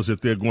 $30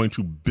 that they're going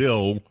to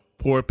bill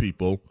poor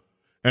people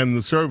and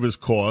the service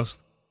cost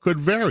could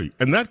vary.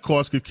 And that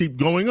cost could keep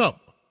going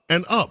up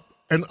and up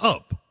and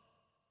up.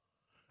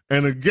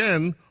 And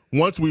again,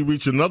 once we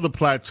reach another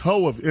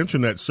plateau of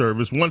internet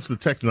service, once the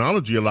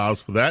technology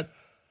allows for that,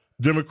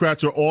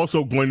 Democrats are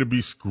also going to be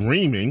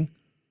screaming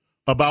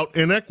about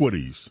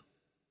inequities.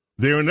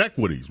 They're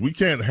inequities. We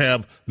can't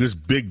have this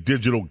big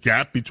digital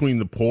gap between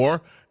the poor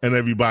and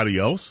everybody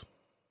else.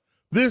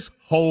 This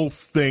whole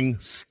thing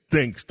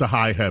stinks to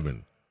high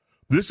heaven.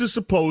 This is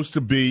supposed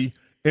to be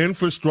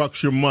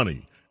infrastructure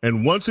money.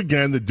 And once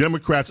again, the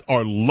Democrats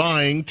are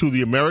lying to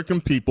the American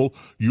people.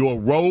 Your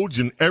roads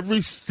in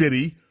every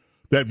city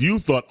that you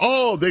thought,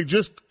 oh, they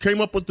just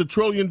came up with $1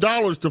 trillion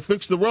to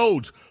fix the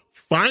roads.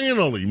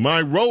 Finally, my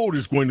road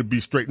is going to be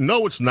straight.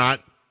 No, it's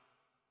not.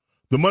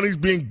 The money's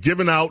being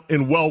given out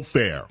in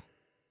welfare.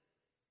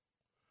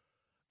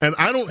 And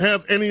I don't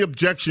have any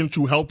objection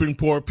to helping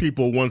poor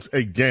people once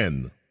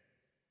again.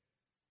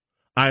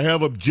 I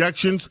have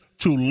objections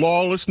to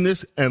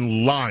lawlessness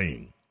and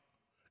lying,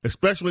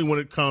 especially when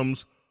it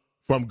comes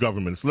from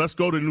governments. Let's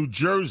go to New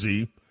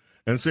Jersey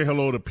and say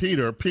hello to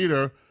Peter.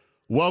 Peter,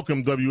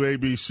 welcome,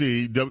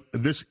 WABC.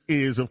 This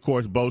is, of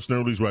course, Bo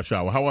Snerdley's Rush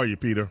Hour. How are you,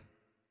 Peter?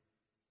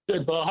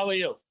 Good, Bo. How are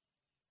you?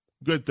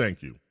 Good,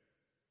 thank you.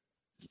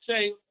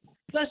 Say,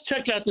 let's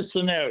check out the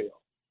scenario.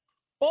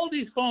 All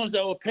these phones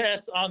that were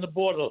passed on the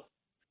border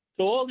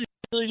to all these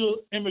illegal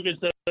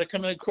immigrants that are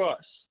coming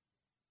across.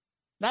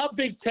 Now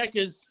big tech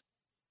is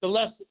the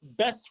left's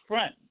best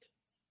friend,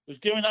 who's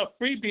giving out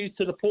freebies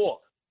to the poor.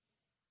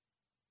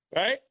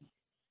 Right?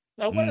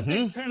 Now what if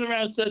they turn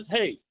around and says,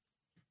 hey,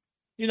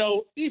 you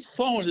know, each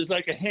phone is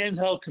like a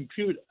handheld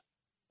computer.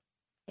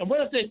 And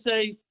what if they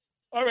say,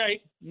 all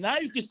right, now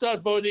you can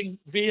start voting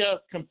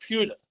via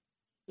computer,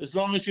 as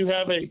long as you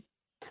have a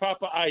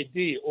proper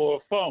ID or a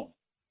phone.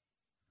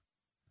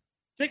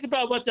 Think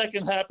about what that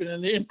can happen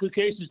and the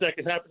implications that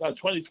can happen on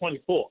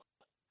 2024.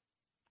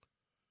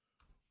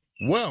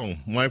 Well,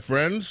 my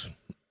friends,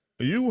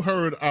 you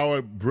heard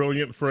our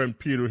brilliant friend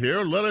Peter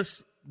here. Let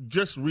us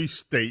just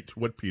restate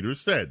what Peter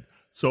said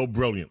so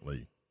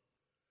brilliantly.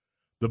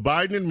 The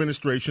Biden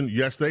administration,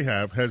 yes, they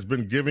have, has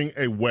been giving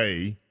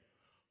away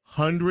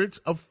hundreds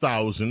of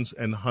thousands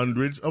and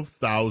hundreds of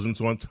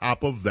thousands on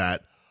top of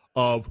that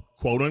of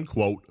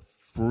quote-unquote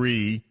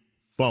free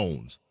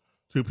phones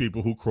to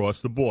people who cross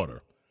the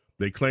border.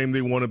 They claim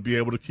they want to be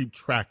able to keep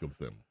track of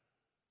them.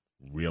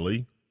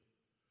 Really?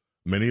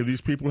 Many of these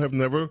people have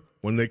never,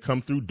 when they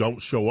come through,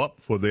 don't show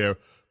up for their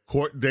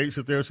court dates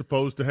that they're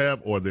supposed to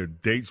have or their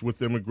dates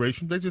with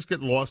immigration. They just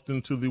get lost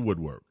into the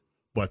woodwork.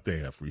 But they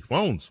have free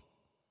phones.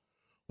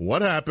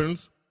 What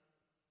happens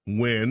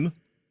when,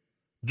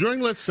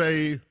 during, let's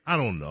say, I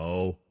don't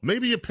know,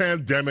 maybe a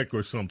pandemic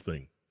or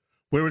something,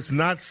 where it's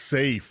not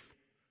safe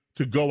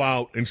to go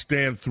out and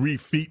stand 3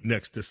 feet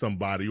next to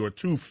somebody or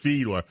 2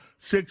 feet or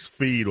 6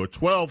 feet or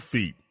 12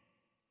 feet.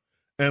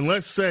 And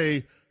let's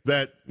say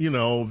that, you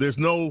know, there's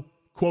no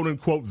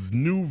quote-unquote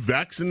new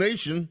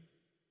vaccination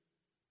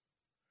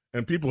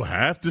and people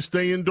have to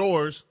stay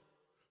indoors.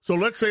 So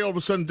let's say all of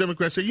a sudden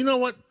Democrats say, you know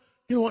what,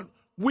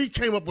 we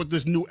came up with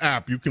this new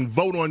app. You can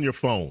vote on your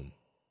phone.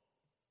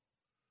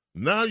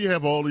 Now you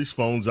have all these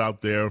phones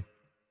out there,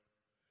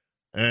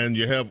 and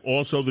you have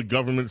also the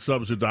government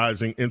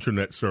subsidizing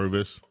internet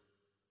service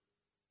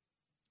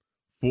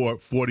for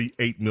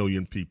 48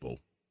 million people.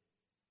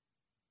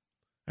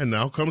 And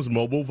now comes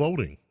mobile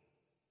voting.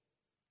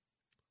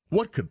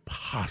 What could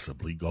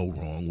possibly go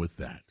wrong with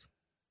that?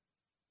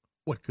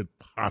 What could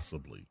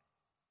possibly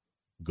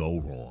go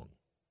wrong?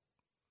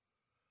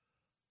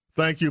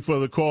 Thank you for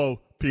the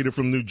call, Peter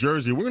from New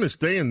Jersey. We're going to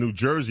stay in New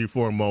Jersey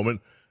for a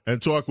moment and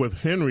talk with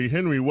Henry.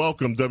 Henry,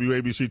 welcome,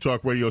 WABC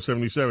Talk Radio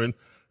 77.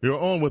 You're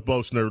on with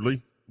Bo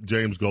Snerdley,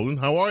 James Golden.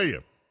 How are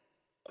you?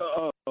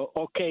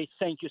 Okay,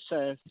 thank you,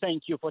 sir.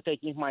 Thank you for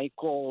taking my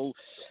call.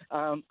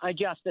 I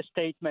just a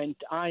statement.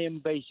 I am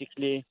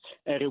basically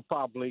a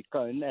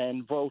Republican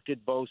and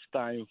voted both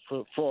times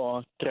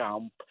for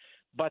Trump.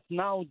 But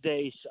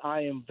nowadays,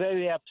 I am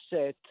very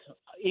upset,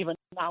 even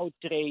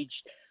outraged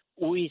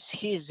with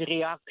his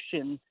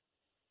reaction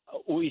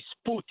with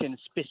Putin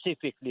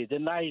specifically, the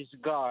nice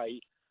guy,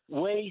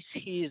 weighs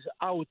his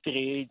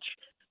outrage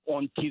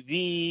on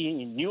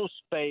TV, in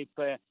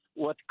newspaper,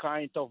 what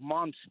kind of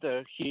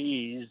monster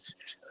he is.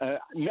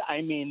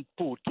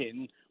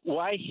 Putin.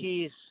 Why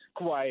he is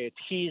quiet?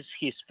 His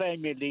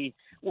family.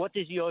 What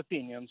is your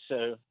opinion,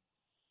 sir?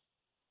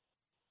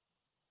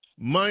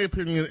 My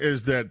opinion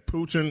is that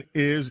Putin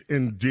is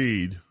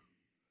indeed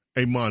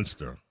a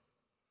monster.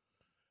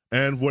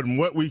 And from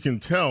what we can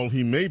tell,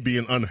 he may be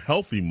an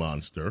unhealthy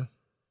monster.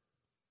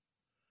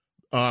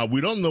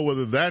 We don't know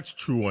whether that's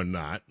true or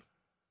not.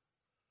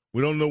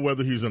 We don't know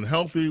whether he's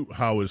unhealthy,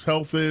 how his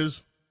health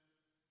is.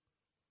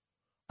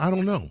 I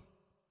don't know.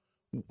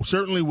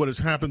 Certainly what has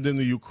happened in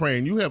the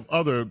Ukraine, you have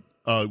other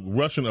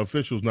Russian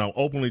officials now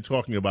openly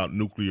talking about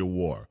nuclear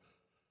war.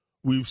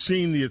 We've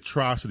seen the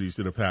atrocities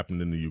that have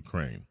happened in the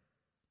Ukraine.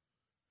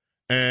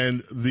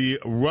 And the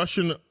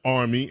Russian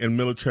army and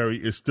military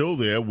is still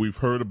there. We've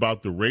heard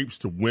about the rapes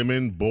to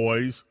women,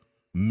 boys,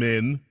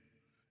 men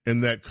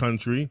in that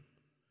country.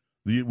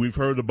 We've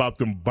heard about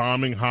them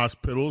bombing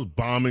hospitals,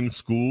 bombing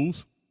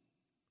schools.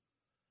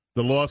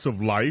 The loss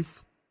of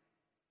life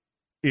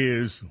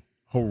is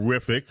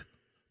horrific.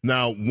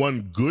 Now,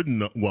 one good,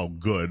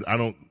 I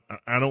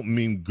don't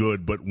mean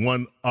good, but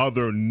one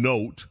other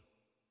note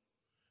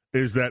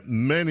is that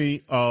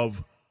many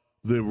of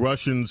the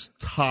Russians'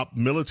 top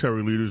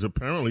military leaders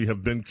apparently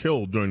have been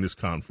killed during this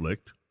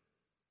conflict.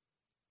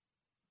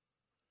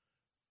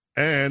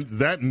 And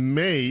that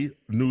may,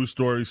 news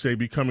stories say,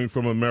 be coming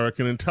from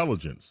American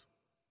intelligence.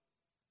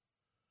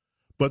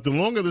 But the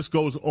longer this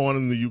goes on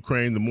in the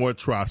Ukraine, the more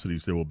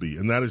atrocities there will be.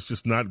 And that is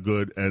just not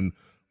good. And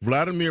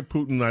Vladimir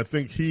Putin, I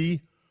think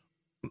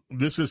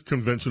this is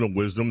conventional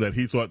wisdom, that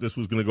he thought this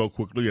was going to go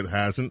quickly. It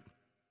hasn't.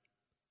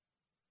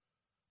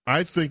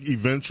 I think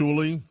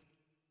eventually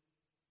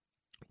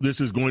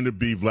this is going to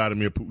be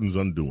Vladimir Putin's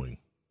undoing.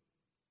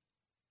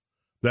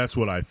 That's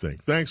what I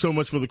think. Thanks so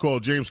much for the call,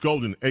 James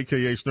Golden,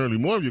 a.k.a. Snerdley.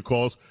 More of your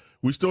calls.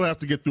 We still have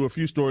to get through a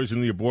few stories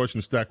in the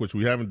abortion stack, which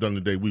we haven't done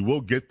today. We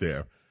will get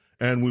there,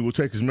 and we will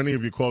take as many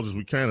of your calls as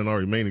we can in our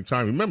remaining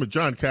time. Remember,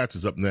 John Katz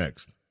is up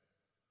next.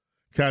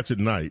 Katz at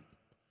Night.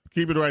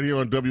 Keep it right here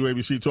on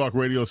WABC Talk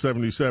Radio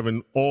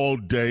 77 all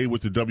day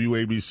with the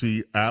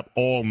WABC app,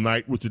 all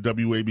night with the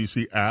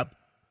WABC app.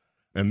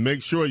 And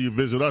make sure you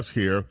visit us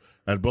here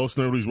at Bo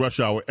Snerdley's Rush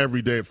Hour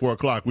every day at 4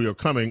 o'clock. We are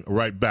coming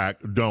right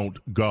back. Don't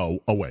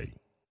go away.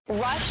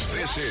 Rush.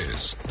 This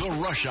is the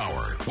Rush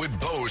Hour with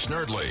Bo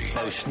Snerdley.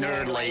 Bo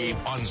Snerdley.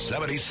 On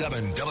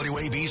 77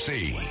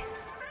 WABC.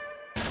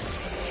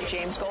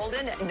 James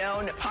Golden,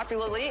 known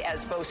popularly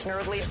as Bo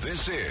Snerdley.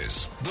 This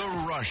is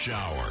the Rush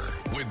Hour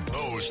with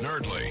Bo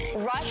Snerdley.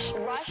 Rush.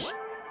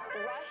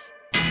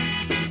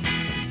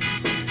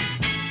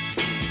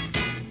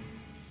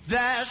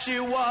 There she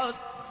was,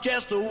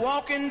 just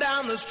walking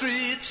down the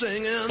street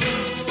singing.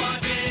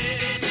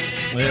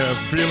 Yeah,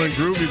 feeling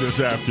groovy this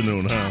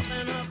afternoon, huh?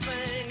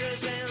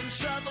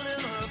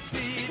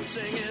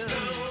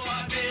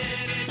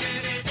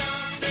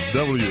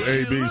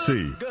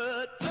 WABC.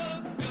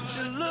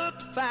 She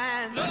looked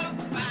fine.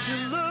 She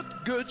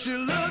looked good. She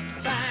looked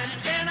fine.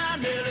 And I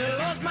nearly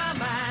lost my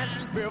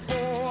mind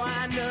before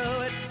I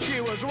knew it. She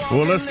was walking.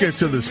 Well, let's get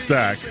to the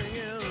stack.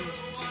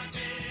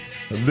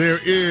 There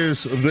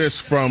is this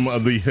from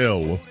The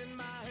Hill.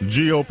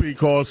 GOP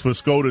calls for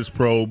SCOTUS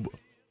probe,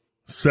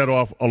 set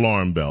off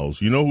alarm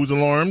bells. You know who's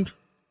alarmed?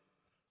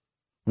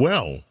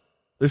 Well,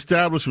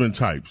 establishment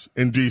types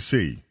in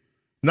D.C.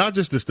 Not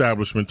just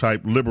establishment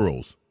type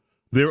liberals.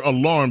 They're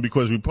alarmed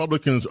because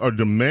Republicans are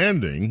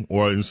demanding,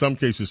 or in some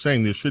cases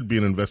saying there should be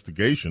an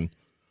investigation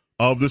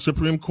of the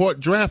Supreme Court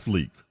draft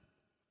leak.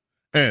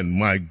 And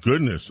my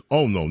goodness,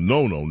 oh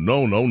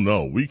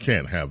no, we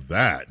can't have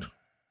that.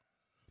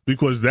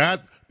 Because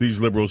that, these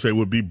liberals say,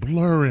 would be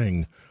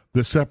blurring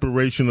the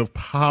separation of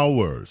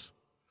powers.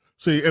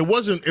 See, it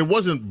wasn't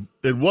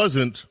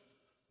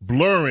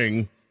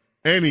blurring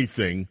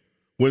anything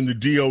when the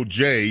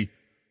DOJ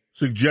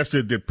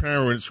suggested that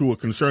parents who were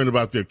concerned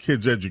about their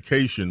kids'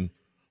 education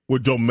were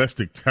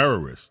domestic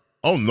terrorists.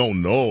 Oh, no,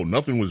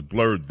 nothing was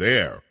blurred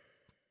there.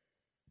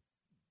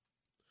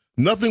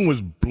 Nothing was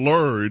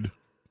blurred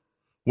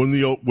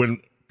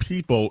when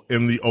people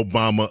in the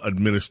Obama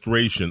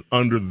administration,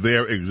 under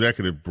their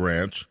executive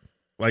branch,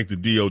 like the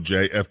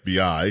DOJ,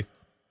 FBI,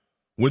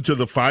 went to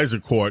the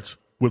FISA courts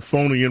with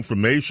phony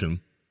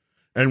information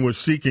and were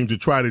seeking to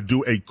try to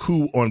do a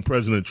coup on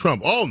President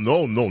Trump. Oh,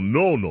 no.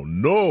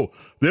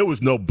 There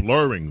was no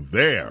blurring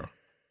there.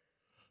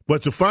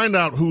 But to find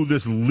out who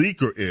this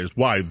leaker is,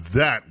 why,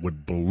 that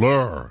would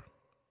blur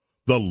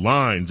the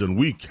lines, and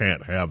we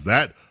can't have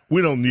that.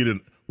 We don't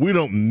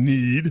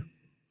need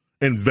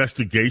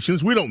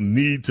investigations. We don't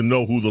need to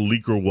know who the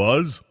leaker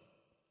was.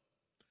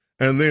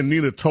 And then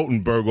Nina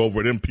Totenberg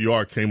over at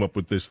NPR came up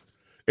with this.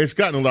 It's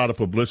gotten a lot of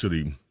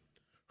publicity.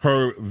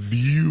 Her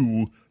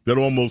view that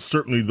almost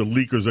certainly the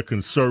leakers are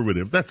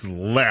conservative. That's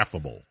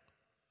laughable.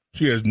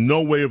 She has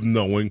no way of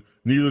knowing.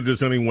 Neither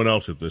does anyone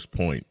else at this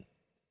point.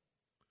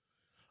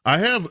 I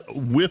have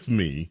with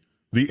me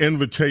the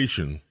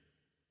invitation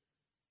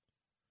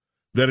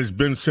that has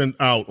been sent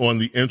out on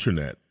the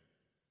internet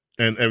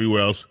and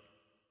everywhere else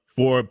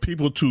for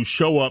people to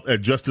show up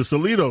at Justice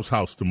Alito's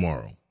house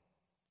tomorrow.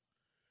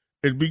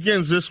 It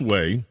begins this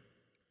way,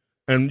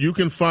 and you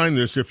can find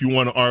this if you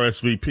want to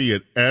RSVP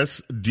at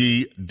sddc.co,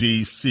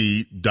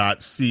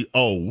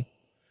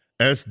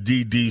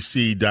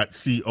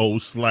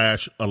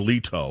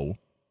 sddc.co/Alito.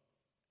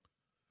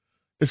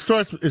 It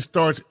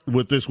starts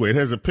with this way. It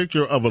has a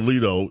picture of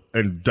Alito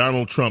and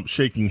Donald Trump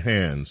shaking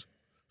hands,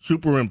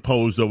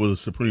 superimposed over the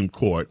Supreme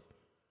Court.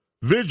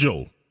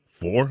 Vigil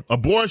for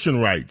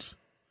abortion rights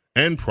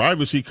and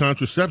privacy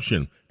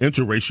contraception,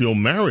 interracial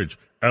marriage,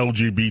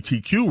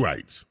 LGBTQ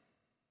rights.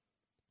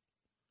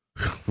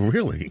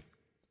 Really?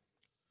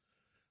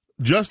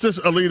 Justice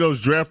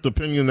Alito's draft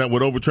opinion that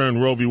would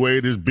overturn Roe v.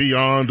 Wade is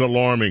beyond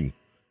alarming.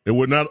 It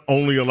would not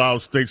only allow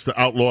states to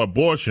outlaw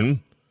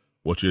abortion,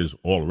 which is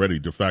already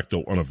de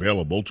facto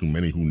unavailable to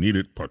many who need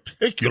it,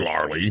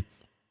 particularly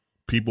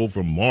people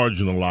from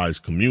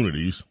marginalized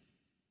communities,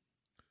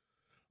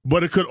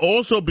 but it could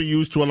also be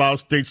used to allow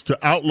states to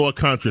outlaw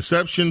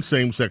contraception,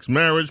 same-sex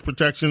marriage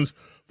protections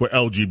for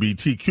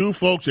LGBTQ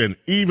folks, and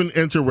even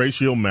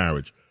interracial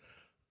marriage.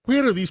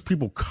 Where do these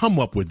people come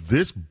up with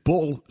this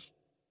bull?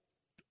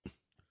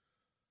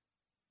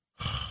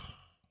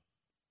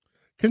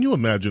 Can you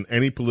imagine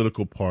any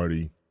political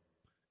party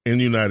in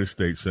the United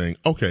States saying,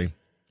 okay,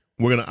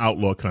 we're going to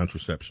outlaw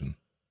contraception.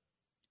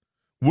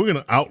 We're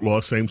going to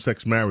outlaw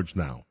same-sex marriage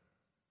now.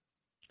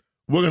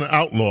 We're going to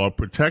outlaw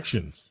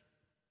protections.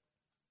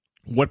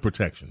 What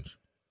protections?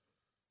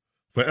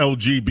 For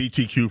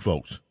LGBTQ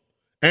folks.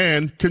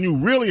 And can you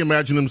really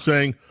imagine them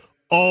saying,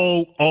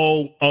 oh,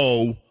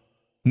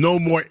 no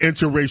more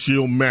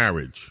interracial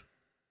marriage?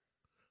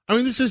 I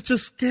mean, this is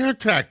just scare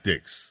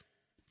tactics.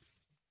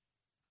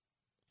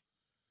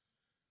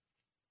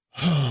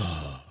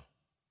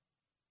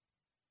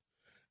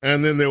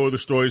 And then there were the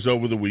stories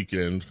over the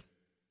weekend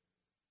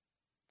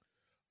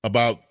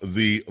about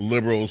the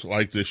liberals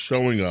like this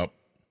showing up,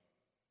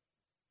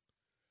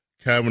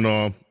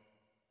 Kavanaugh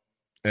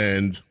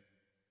and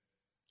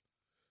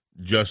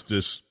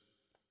Justice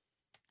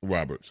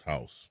Roberts'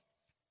 house.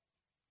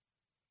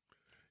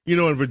 You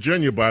know, in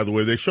Virginia, by the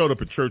way, they showed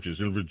up at churches.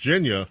 In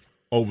Virginia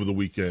over the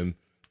weekend,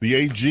 the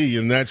AG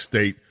in that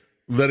state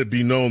let it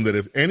be known that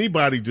if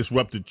anybody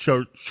disrupted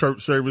church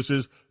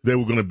services, they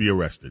were going to be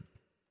arrested.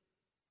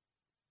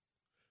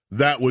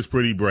 That was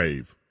pretty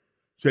brave.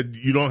 Said,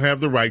 you don't have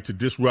the right to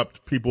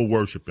disrupt people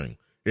worshiping.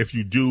 If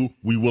you do,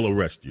 we will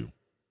arrest you.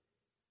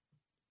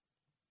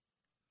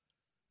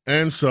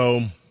 And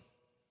so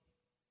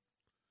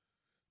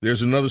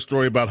there's another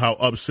story about how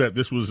upset,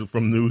 this was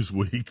from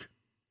Newsweek.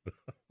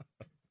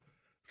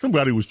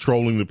 Somebody was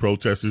trolling the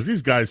protesters.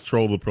 These guys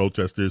troll the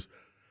protesters.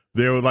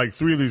 There were like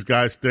three of these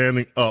guys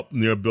standing up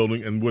near a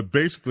building, and with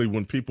basically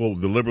when people,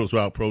 the liberals, are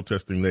out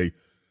protesting,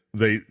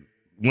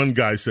 one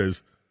guy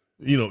says,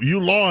 you know, you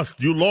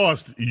lost,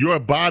 your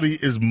body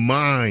is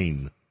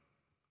mine.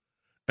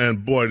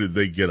 And boy, did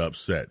they get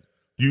upset.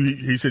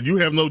 He said, you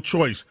have no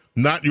choice.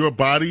 Not your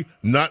body,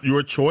 not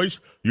your choice.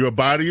 Your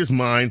body is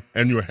mine,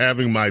 and you're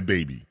having my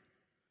baby.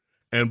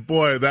 And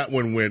boy, that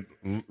one went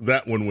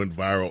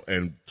viral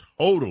and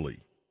totally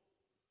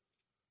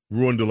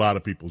ruined a lot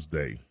of people's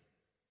day.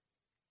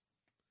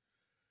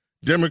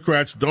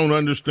 Democrats don't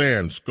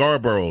understand.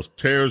 Scarborough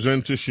tears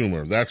into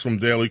Schumer. That's from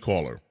Daily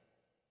Caller.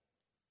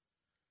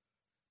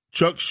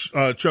 Chuck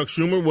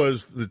Schumer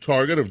was the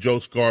target of Joe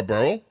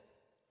Scarborough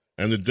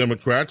and the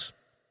Democrats.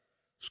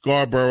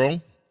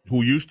 Scarborough,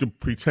 who used to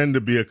pretend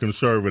to be a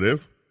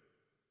conservative,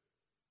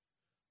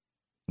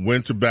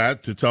 went to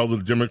bat to tell the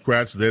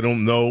Democrats they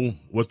don't know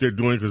what they're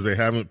doing because they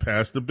haven't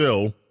passed a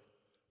bill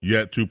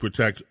yet to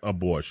protect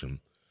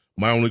abortion.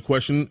 My only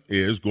question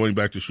is, going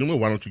back to Schumer,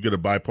 why don't you get a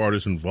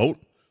bipartisan vote?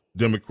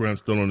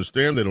 Democrats don't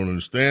understand. They don't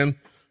understand.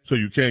 So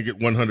you can't get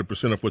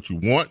 100% of what you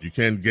want. You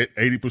can't get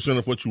 80%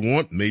 of what you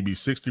want, maybe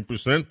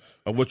 60%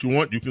 of what you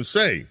want, you can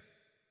say.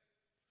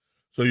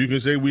 So you can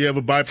say we have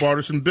a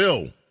bipartisan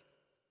bill.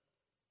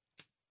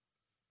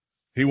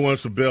 He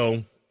wants a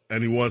bill,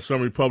 and he wants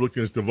some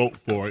Republicans to vote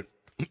for it,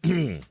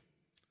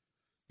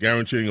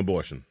 guaranteeing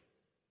abortion.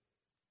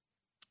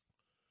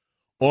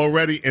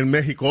 Already in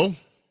Mexico,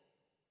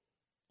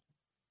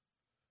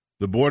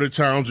 the border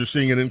towns are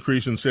seeing an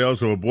increase in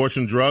sales of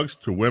abortion drugs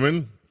to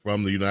women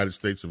from the United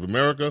States of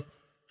America.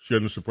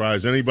 Shouldn't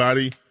surprise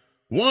anybody.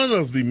 One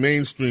of the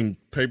mainstream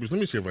papers,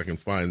 let me see if I can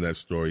find that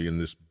story in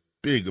this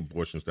big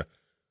abortion stuff.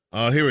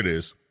 Here it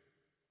is.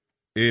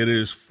 It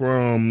is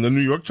from the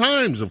New York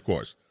Times, of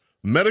course.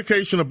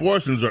 Medication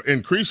abortions are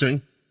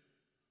increasing,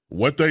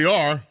 what they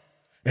are,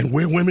 and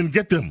where women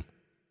get them.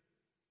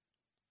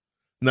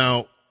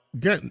 Now,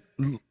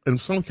 in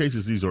some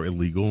cases, these are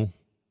illegal.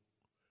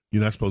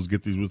 You're not supposed to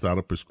get these without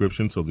a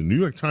prescription, so the New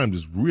York Times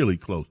is really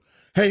close.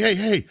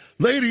 Hey,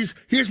 ladies,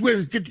 here's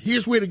where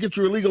to get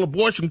your illegal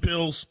abortion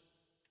pills.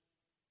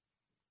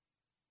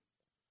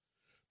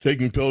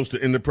 Taking pills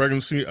to end the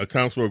pregnancy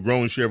accounts for a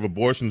growing share of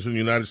abortions in the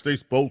United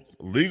States, both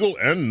legal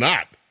and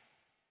not.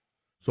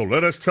 So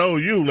let us tell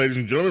you, ladies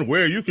and gentlemen,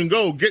 where you can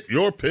go get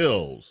your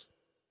pills.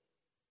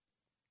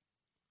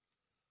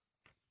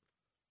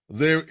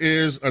 There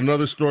is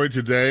another story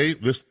today.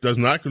 This does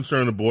not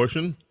concern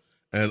abortion,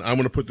 and I'm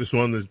going to put this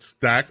on the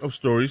stack of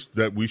stories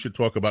that we should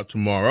talk about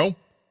tomorrow.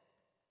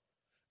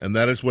 And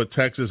that is what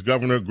Texas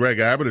Governor Greg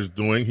Abbott is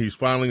doing. He's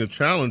filing a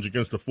challenge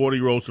against a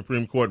 40-year-old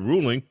Supreme Court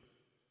ruling,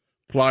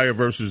 Playa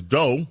versus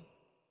Doe.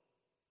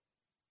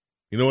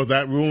 You know what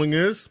that ruling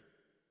is?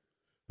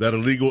 That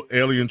illegal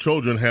alien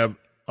children have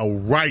a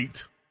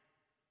right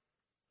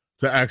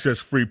to access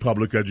free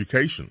public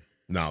education.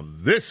 Now,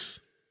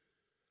 this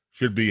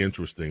should be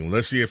interesting.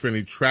 Let's see if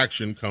any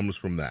traction comes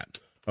from that.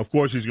 Of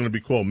course, he's going to be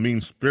called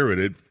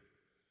mean-spirited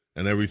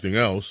and everything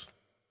else.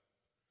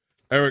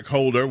 Eric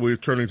Holder, we're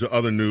turning to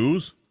other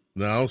news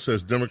now,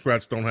 says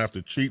Democrats don't have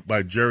to cheat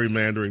by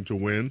gerrymandering to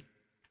win.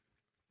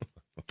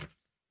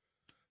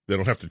 They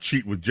don't have to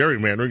cheat with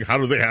gerrymandering. How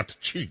do they have to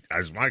cheat?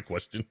 That's my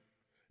question.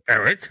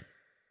 Eric,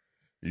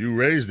 you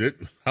raised it.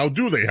 How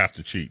do they have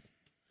to cheat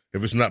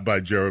if it's not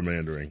by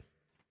gerrymandering?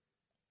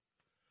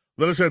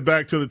 Let us head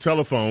back to the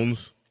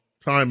telephones.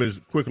 Time is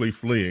quickly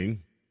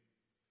fleeing.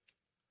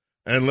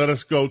 And let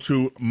us go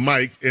to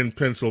Mike in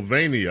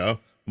Pennsylvania.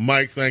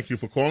 Mike, thank you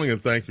for calling and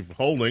thank you for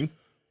holding.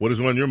 What is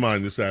on your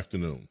mind this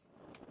afternoon?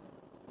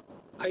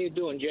 How you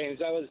doing, James?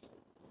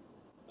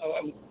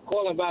 I'm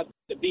calling about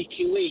the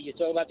BQE. You're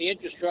talking about the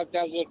infrastructure.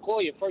 I was going to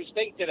call you first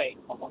thing today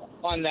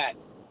on that.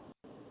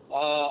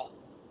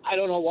 I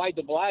don't know why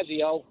de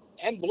Blasio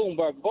and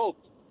Bloomberg both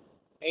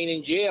ain't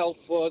in jail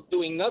for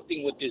doing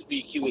nothing with this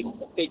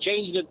BQE. They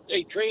changed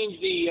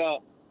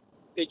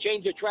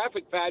the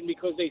traffic pattern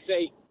because they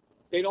say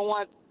they don't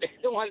want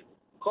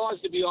cars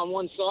to be on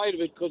one side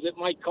of it because it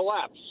might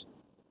collapse.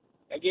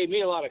 That gave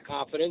me a lot of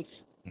confidence.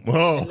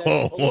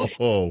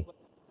 Oh.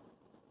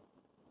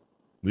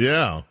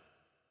 Yeah.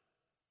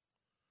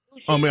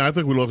 I mean, I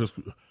think we lost this.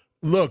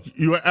 Look,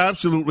 you are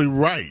absolutely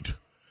right.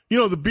 You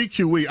know, the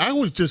BQE, I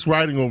was just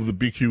riding over the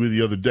BQE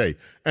the other day,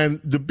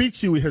 and the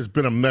BQE has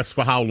been a mess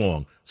for how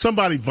long?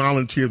 Somebody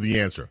volunteer the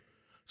answer.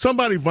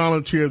 Somebody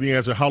volunteer the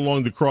answer how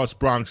long the Cross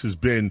Bronx has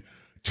been.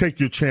 Take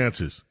your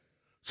chances.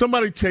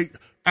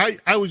 I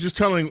was just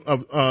telling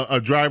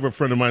a driver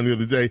friend of mine the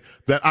other day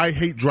that I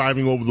hate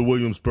driving over the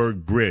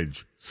Williamsburg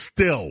Bridge.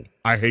 Still,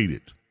 I hate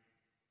it.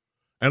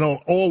 And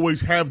I'll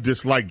always have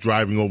disliked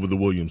driving over the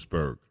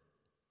Williamsburg.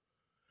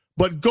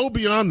 But go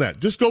beyond that.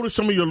 Just go to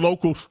some of your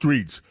local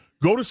streets.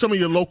 Go to some of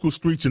your local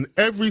streets in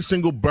every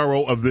single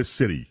borough of this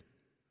city,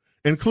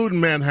 including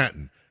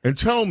Manhattan, and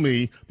tell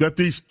me that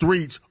these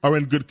streets are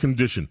in good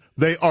condition.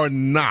 They are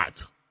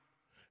not.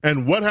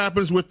 And what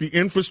happens with the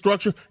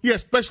infrastructure? Yeah,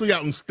 especially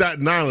out in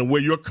Staten Island,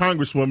 where your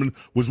congresswoman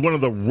was one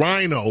of the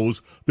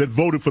rhinos that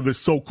voted for this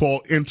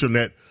so-called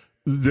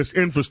this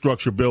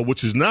infrastructure bill,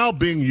 which is now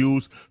being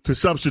used to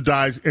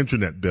subsidize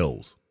internet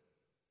bills.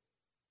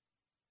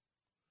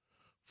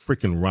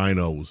 Freaking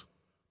rhinos.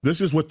 This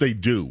is what they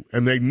do,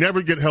 and they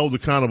never get held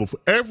accountable.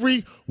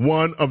 Every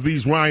one of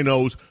these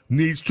rhinos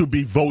needs to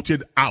be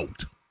voted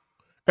out.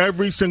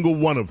 Every single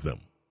one of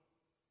them.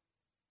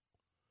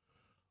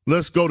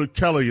 Let's go to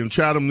Kelly in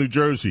Chatham, New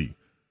Jersey.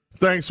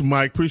 Thanks,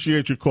 Mike.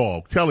 Appreciate your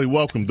call. Kelly,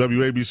 welcome.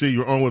 WABC,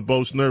 you're on with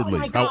Bo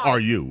Snerdley. How are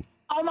you?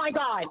 Oh, my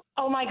God.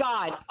 Oh, my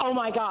God. Oh,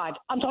 my God.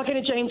 I'm talking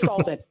to James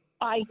Golden.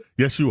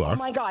 Yes, you are. Oh,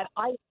 my God.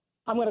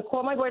 I'm going to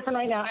call my boyfriend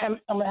right now, and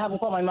I'm going to have him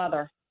call my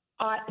mother.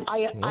 I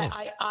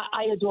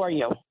adore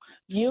you.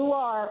 You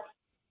are.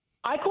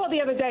 I called the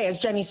other day as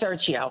Jenny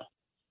Sergio.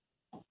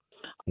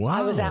 Wow.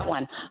 I was that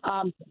one.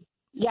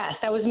 Yes,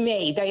 that was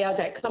me the other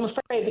day because I'm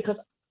afraid because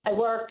I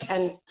work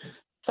and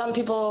some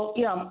people,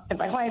 if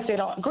my clients, they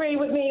don't agree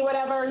with me,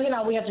 whatever,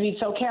 we have to be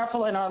so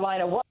careful in our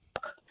line of work.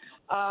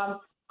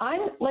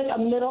 I'm like a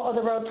middle of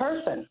the road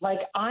person. Like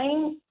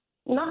I'm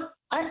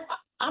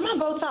on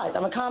both sides.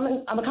 I'm a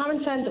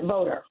common sense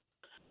voter,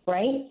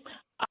 right?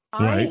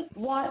 Right. I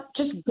want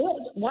just good.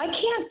 Why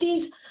can't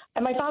these,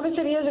 and my father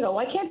said years ago,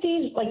 why can't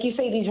these, like you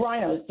say, these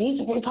rhinos, these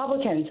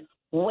Republicans,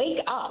 wake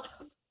up?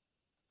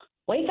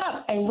 Wake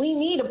up, and we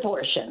need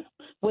abortion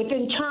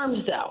within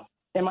terms, though.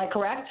 Am I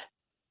correct?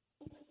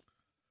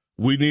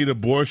 We need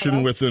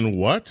abortion within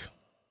what?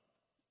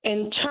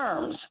 In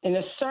terms, in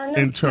a certain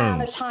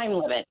amount of time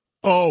limit.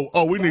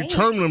 Oh, we need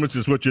term limits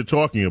is what you're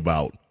talking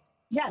about.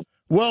 Yes.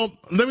 Well,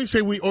 let me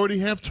say we already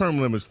have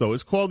term limits, though.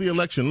 It's called the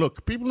election.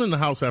 Look, people in the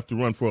House have to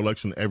run for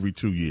election every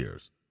 2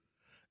 years.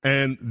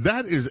 And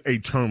that is a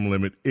term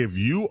limit. If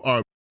you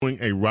are doing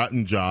a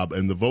rotten job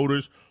and the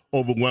voters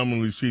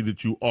overwhelmingly see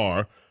that you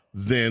are,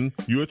 then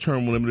you're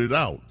term limited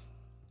out.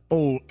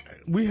 Oh,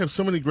 we have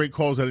so many great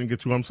calls I didn't get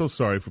to. I'm so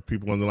sorry for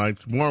people on the line.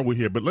 Tomorrow we're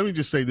here. But let me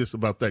just say this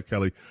about that,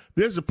 Kelly.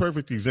 There's a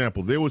perfect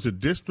example. There was a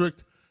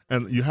district,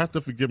 and you have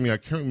to forgive me, I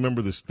can't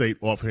remember the state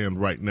offhand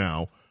right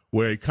now,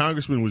 where a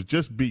congressman was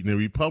just beating a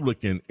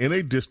Republican in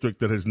a district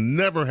that has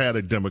never had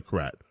a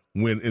Democrat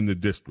win in the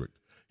district.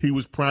 He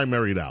was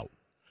primaried out.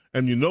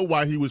 And you know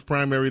why he was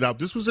primaried out?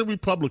 This was a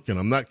Republican.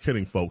 I'm not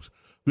kidding, folks.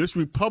 This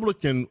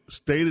Republican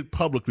stated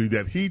publicly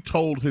that he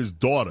told his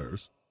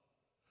daughters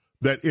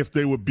that if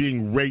they were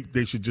being raped,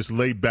 they should just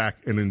lay back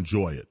and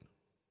enjoy it.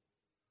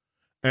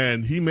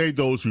 And he made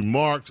those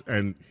remarks,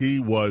 and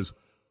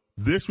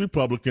this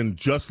Republican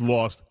just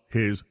lost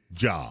his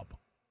job.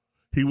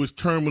 He was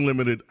term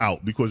limited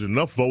out because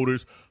enough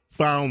voters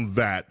found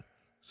that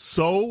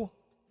so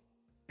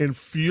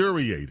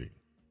infuriating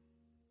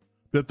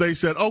that they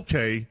said,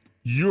 okay,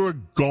 you're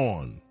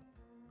gone.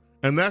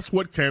 And that's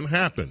what can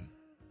happen.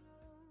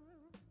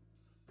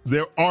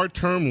 There are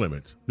term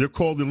limits. They're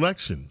called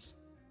elections.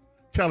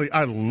 Kelly,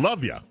 I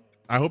love you.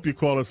 I hope you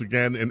call us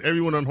again. And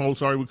everyone on hold,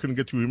 sorry we couldn't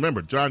get you.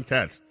 Remember, John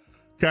Katz,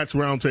 Katz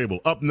Roundtable,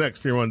 up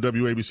next here on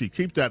WABC.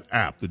 Keep that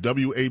app, the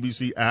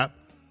WABC app,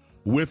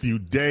 with you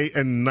day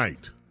and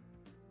night.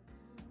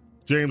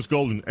 James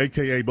Golden,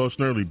 a.k.a. Bo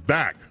Snerdly,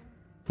 back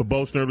for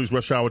Bo Snerdly's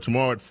Rush Hour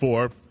tomorrow at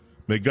 4.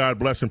 May God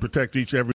bless and protect each every